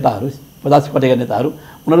नेकपाका नेताहरू 50 कटेका नेताहरू,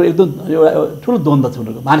 उनीहरू एकदम एउटा ठुलो द्वन्द्व छ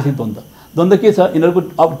उनीहरूको, मानसिक द्वन्द्व के छ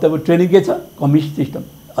यिनीहरूको। अब तपाईँको ट्रेनिङ के छ? कम्युनिस्ट सिस्टम,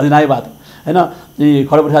 अधिनायकवाद होइन।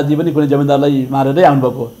 खडो प्रसादजी पनि कुनै जमिनदारलाई मारेरै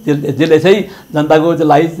आउनुभएको, जसले चाहिँ जनताको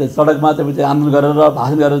चाहिँ सडकमा चाहिँ आन्दोलन गरेर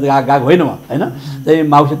भाषण गरेर गएको होइन होइन। चाहिँ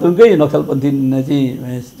माओ सेतुङकै नक्सलपन्थी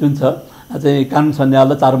चाहिँ जुन छ चाहिँ कानुन सन्याल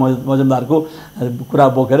र चार मजुमदारको कुरा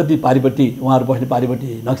बोकेर ती पारिपट्टि उहाँहरू बस्ने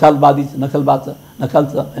पारिपट्टि नक्सलवाद छ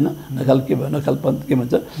होइन। नक्सल के भयो, नक्सलपन्थ के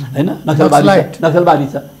भन्छ होइन, नक्सलबारी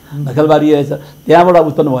छ, नक्सलबारी रहेछ। त्यहाँबाट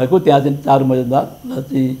उत्पन्न भएको त्यहाँ चाहिँ चार मजुमदार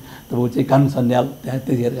चाहिँ तपाईँको चाहिँ कानुन सन्याल त्यहाँ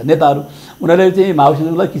त्यतिखेरका नेताहरू, उनीहरूले चाहिँ माओ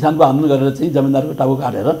सेतुङलाई किसानको आन्दोलन गरेर चाहिँ जमिनदारको टाउको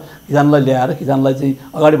काटेर किसानलाई ल्याएर किसानलाई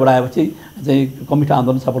चाहिँ अगाडि बढाएपछि चाहिँ कम्युनिस्ट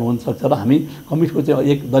आन्दोलन सफल हुन सक्छ र हामी कम्युनिस्टको चाहिँ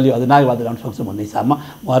एक दलीय अधिनायकवाद ल्याउन सक्छौँ भन्ने हिसाबमा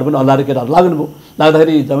उहाँहरू पनि अल्लाह र केटाहरू लाग्नुभयो।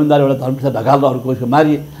 लाग्दाखेरि जमिनदार एउटा धर्मप्रसाद ढकाल र अर्को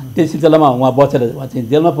मारिए। त्यस सिलसिलामा उहाँ बचेर उहाँ चाहिँ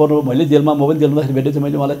जेलमा पर्नु, मैले जेलमा म पनि जेलमा भेटेको छु।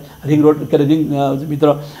 मैले उहाँलाई रिङ रोड के अरे रिङभित्र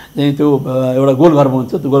चाहिँ त्यो एउटा गोलघरमा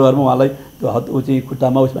हुन्छ, त्यो गोलघरमा उहाँलाई त्यो चाहिँ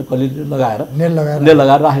खुट्टामा उसमा कली लगाएर नेल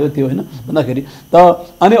लगाएर राखेको थियो होइन भन्दाखेरि त।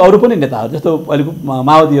 अनि अरू पनि नेताहरू जस्तो अहिलेको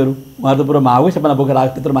माओवादीहरू, उहाँहरू त पुरा माओकै सपना बोकेर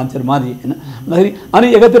आएको त्यत्रो मान्छेहरू मारिए होइन भन्दाखेरि। अनि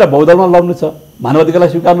एकातिर बौद्धमा लड्नु छ, मानवाधिकारलाई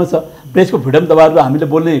स्वीकार्नु छ, प्रेसको फ्रिडम तपाईँहरू हामीले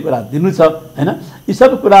बोल्ने कुरा दिनु छ होइन। यी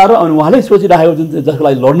सब कुराहरू अनि उहाँले सोचिराखेको जुन जसको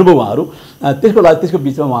लागि लड्नुभयो उहाँहरू, त्यसको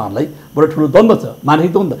बिचमा उहाँहरूलाई बडो ठुलो द्वन्द्व छ,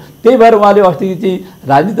 मानसिक द्वन्द्व। त्यही भएर उहाँले अस्ति चाहिँ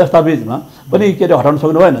राजनीतिक दस्तावेजमा पनि के अरे हटाउन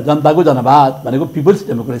सक्नु भएन। जनताको जनवाद भनेको पिपल्स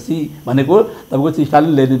डेमोक्रेसी भनेको तपाईँको चाहिँ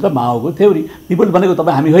स्टालिन लेनिन र माओको थ्योरी। पिपल्स भनेको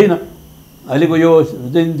तपाईँ हामी होइन। अहिलेको यो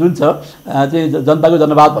जुन छ चाहिँ जनताको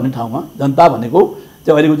जनवाद भन्ने ठाउँमा जनता भनेको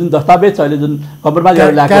चाहिँ अहिलेको जुन दस्तावेज छ, अहिले जुन कम्प्रोमाइज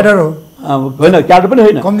गरेर ल्याएको होइन, क्याडर पनि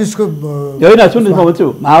होइन, कम्युनिस्टको होइन। सुन्नुहोस् म भन्छु,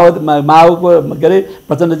 माओको के अरे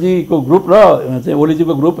प्रचण्डजीको ग्रुप र चाहिँ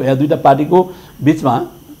ओलीजीको ग्रुप या दुईवटा पार्टीको बिचमा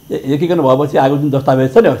एकीकरण भएपछि आएको जुन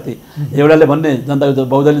दस्तावेज छ नि अस्ति, एउटाले भन्ने जनताको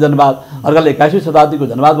बहुदलीय जनवाद, अर्काले 21वीं शताब्दीको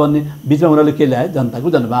जनवाद भन्ने, बिचमा उनीहरूले के ल्याए जनताको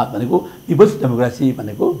जनवाद भनेको पिपल्स डेमोक्रेसी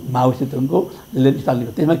भनेको माओ सेतुङको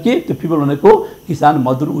स्टालिनको। त्यसमा के त्यो पिपल भनेको किसान,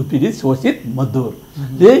 मजदुर, उत्पीडित, शोषित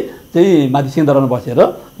मजदुरले चाहिँ माथि सिंहदरबारमा बसेर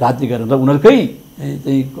राज्य गरेर उनीहरूकै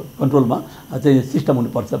चाहिँ कन्ट्रोलमा चाहिँ सिस्टम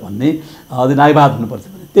हुनुपर्छ भन्ने अधिनायकवाद हुनुपर्छ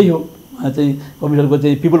भन्ने त्यही हो। चाहिँ कम्युनिस्टको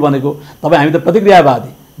चाहिँ पिपल भनेको तपाईँ हामी त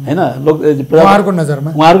प्रतिक्रियावादी होइन उहाँहरूको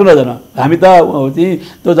नजरमा हामी त चाहिँ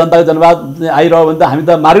त्यो जनताको जनवाद आइरह्यो भने त हामी त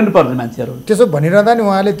मारिनु पर्ने मान्छेहरू त्यसो भनिरहँदा नि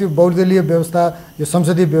उहाँले त्यो बहुदलीय व्यवस्था यो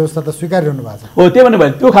संसदीय व्यवस्था त स्वीकारिरहनु भएको छ हो त्यो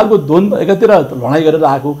भन्नुभयो त्यो खालको द्वन्द्व एकातिर लडाइँ गरेर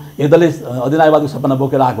आएको एकदलले अधिनायकवादको सपना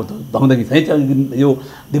बोकेर आएको त दङदगी चाहिँ यो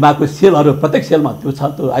दिमागको सेलहरू प्रत्येक सेलमा त्यो छ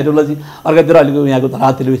त्यो आइडियोलोजी अर्कातिर अहिलेको यहाँको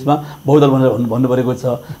धरातल उयसमा बहुदल भनेर भन्नु परेको छ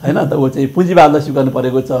होइन त ऊ चाहिँ पुँजीवादलाई स्वीकार्नु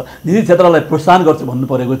परेको छ निजी क्षेत्रलाई प्रोत्साहन गर्छु भन्नु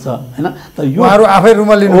परेको छ होइन त यो आफै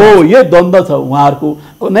रुमलिनु हो यो द्वन्द्व छ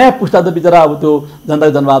उहाँहरूको नयाँ पुस्ता त बिचरा अब त्यो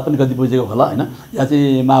जनताको जनवाद पनि कति बुझेको होला होइन या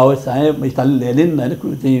चाहिँ माओवादी चाहे स्टालिन लेनिन होइन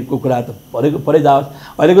चाहिँ को कुरा त परै जाओस्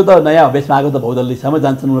अहिलेको त नयाँ अभ्यासमा आएको त बहुदलले समय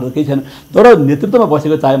जान्छन् उनीहरू केही छैन तर नेतृत्वमा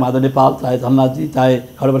बसेको चाहे माधव नेपाल चाहे झलनाथजी चाहे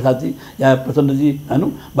खडो प्रसादजी या प्रचण्डजी होइन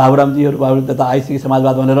बाबुरामजीहरू बाबु त्यता आइसके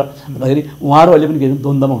समाजवाद भनेर भन्दाखेरि उहाँहरू अहिले पनि के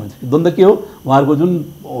द्वन्द्वमा हुनुहुन्छ द्वन्द्व के हो उहाँहरूको जुन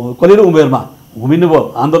कलिलो उमेरमा घुमिनुभयो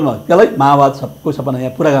आन्दोलनमा त्यसलाई माओवाद सबको सपना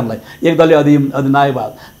यहाँ पुरा गर्नलाई एकदलीय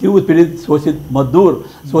अधिनायकवाद त्यो उत्पीडित शोषित मजदुर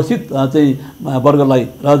शोषित चाहिँ वर्गलाई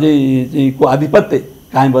र चाहिँ को आधिपत्य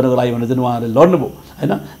कायम गर्नको लागि भनेर चाहिँ उहाँहरूले लड्नुभयो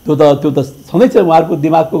होइन त्यो त सधैँ छ उहाँहरूको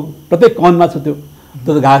दिमागको प्रत्येक कनमा छ त्यो त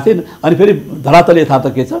गएको छैन अनि फेरि धरातल यथार्थ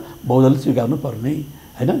के छ बहुदलले स्वीकार्नु पर्ने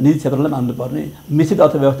होइन निजी क्षेत्रलाई मान्नुपर्ने मिश्रित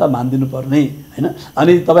अर्थव्यवस्था मानिदिनु पर्ने होइन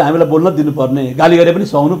अनि तपाईँ हामीलाई बोल्न दिनुपर्ने गाली गरे पनि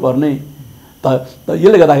सहनु पर्ने त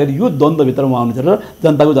यसले गर्दाखेरि यो द्वन्द्वभित्र उहाँ आउनुहुन्छ र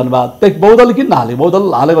जनताको जनवाद बहुदल किन हालेको बहुदल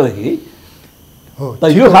हालेकोदेखि त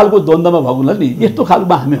यो खालको द्वन्द्वमा भएको नि यस्तो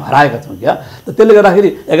खालकोमा हामी हराएका छौँ क्या त त्यसले गर्दाखेरि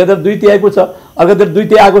एकातिर 2 आएको छ अर्कातिर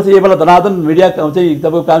 2 आएको छ यो बेला धनादन मिडिया चाहिँ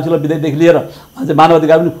तपाईँको काउन्सिलर विधेयकदेखि लिएर अझै मानव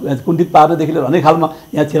अधिकार पनि कुण्ठित पार्नेदेखि लिएर अनेक खालमा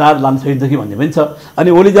यहाँ छिराएर लान सकिन्छ कि भन्ने पनि छ अनि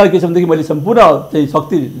ओलीजार के छ भनेदेखि मैले सम्पूर्ण चाहिँ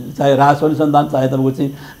शक्ति चाहे राजस्व अनुसन्धान चाहे तपाईँको चाहिँ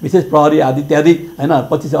विशेष प्रहरी आदि इत्यादि होइन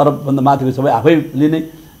 25 अरबभन्दा माथिको सबै आफै लिने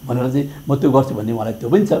भनेर चाहिँ म त्यो गर्छु भन्ने उहाँलाई त्यो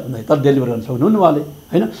पनि छ तर डेलिभर गर्न सक्नुहुन्न उहाँले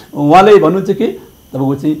होइन उहाँले भन्नुहुन्छ कि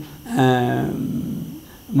तपाईँको चाहिँ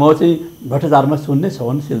म चाहिँ भ्रष्टाचारमा सुन्ने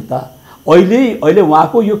सहनशीलता अहिले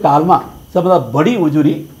उहाँको यो कालमा सबभन्दा बढी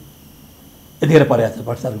उजुरी यतिखेर परेको छ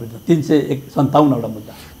भ्रष्टाचारको विरुद्ध 357वटा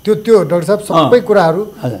मुद्दा त्यो डाक्टर साहब सबै कुराहरू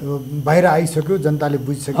बाहिर आइसक्यो जनताले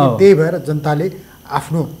बुझिसक्यो त्यही भएर जनताले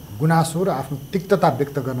आफ्नो गुनासो र आफ्नो तिक्तता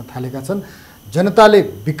व्यक्त गर्न थालेका छन् जनताले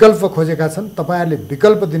विकल्प खोजेका छन् तपाईहरुले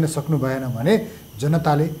विकल्प दिन सक्नु भएन भने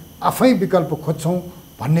जनताले आफै विकल्प खोज्छौं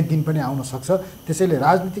भन्ने दिन पनि आउन सक्छ त्यसैले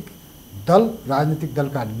राजनीतिक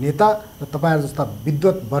दलका नेता र तपाईहरु जस्ता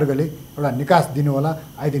विद्वत वर्गले एउटा निकास दिनु होला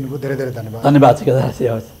आइदिनुको धेरै धेरै धन्यवाद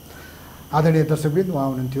आदरणीय दर्शकवृन्द उहाँ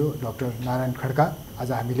हुनुहुन्थ्यो डाक्टर नारायण खड्का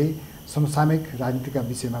आज हामीले समसामयिक राजनीतिका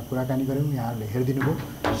विषयमा कुराकानी गर्यौं यहाँहरुले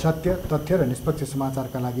हेरिदिनुभयो सत्य तथ्य र निष्पक्ष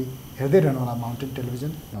समाचारका लागि हेर्दै रहनुहोला माउन्टेन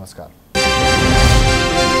टेलिभिजन नमस्कार।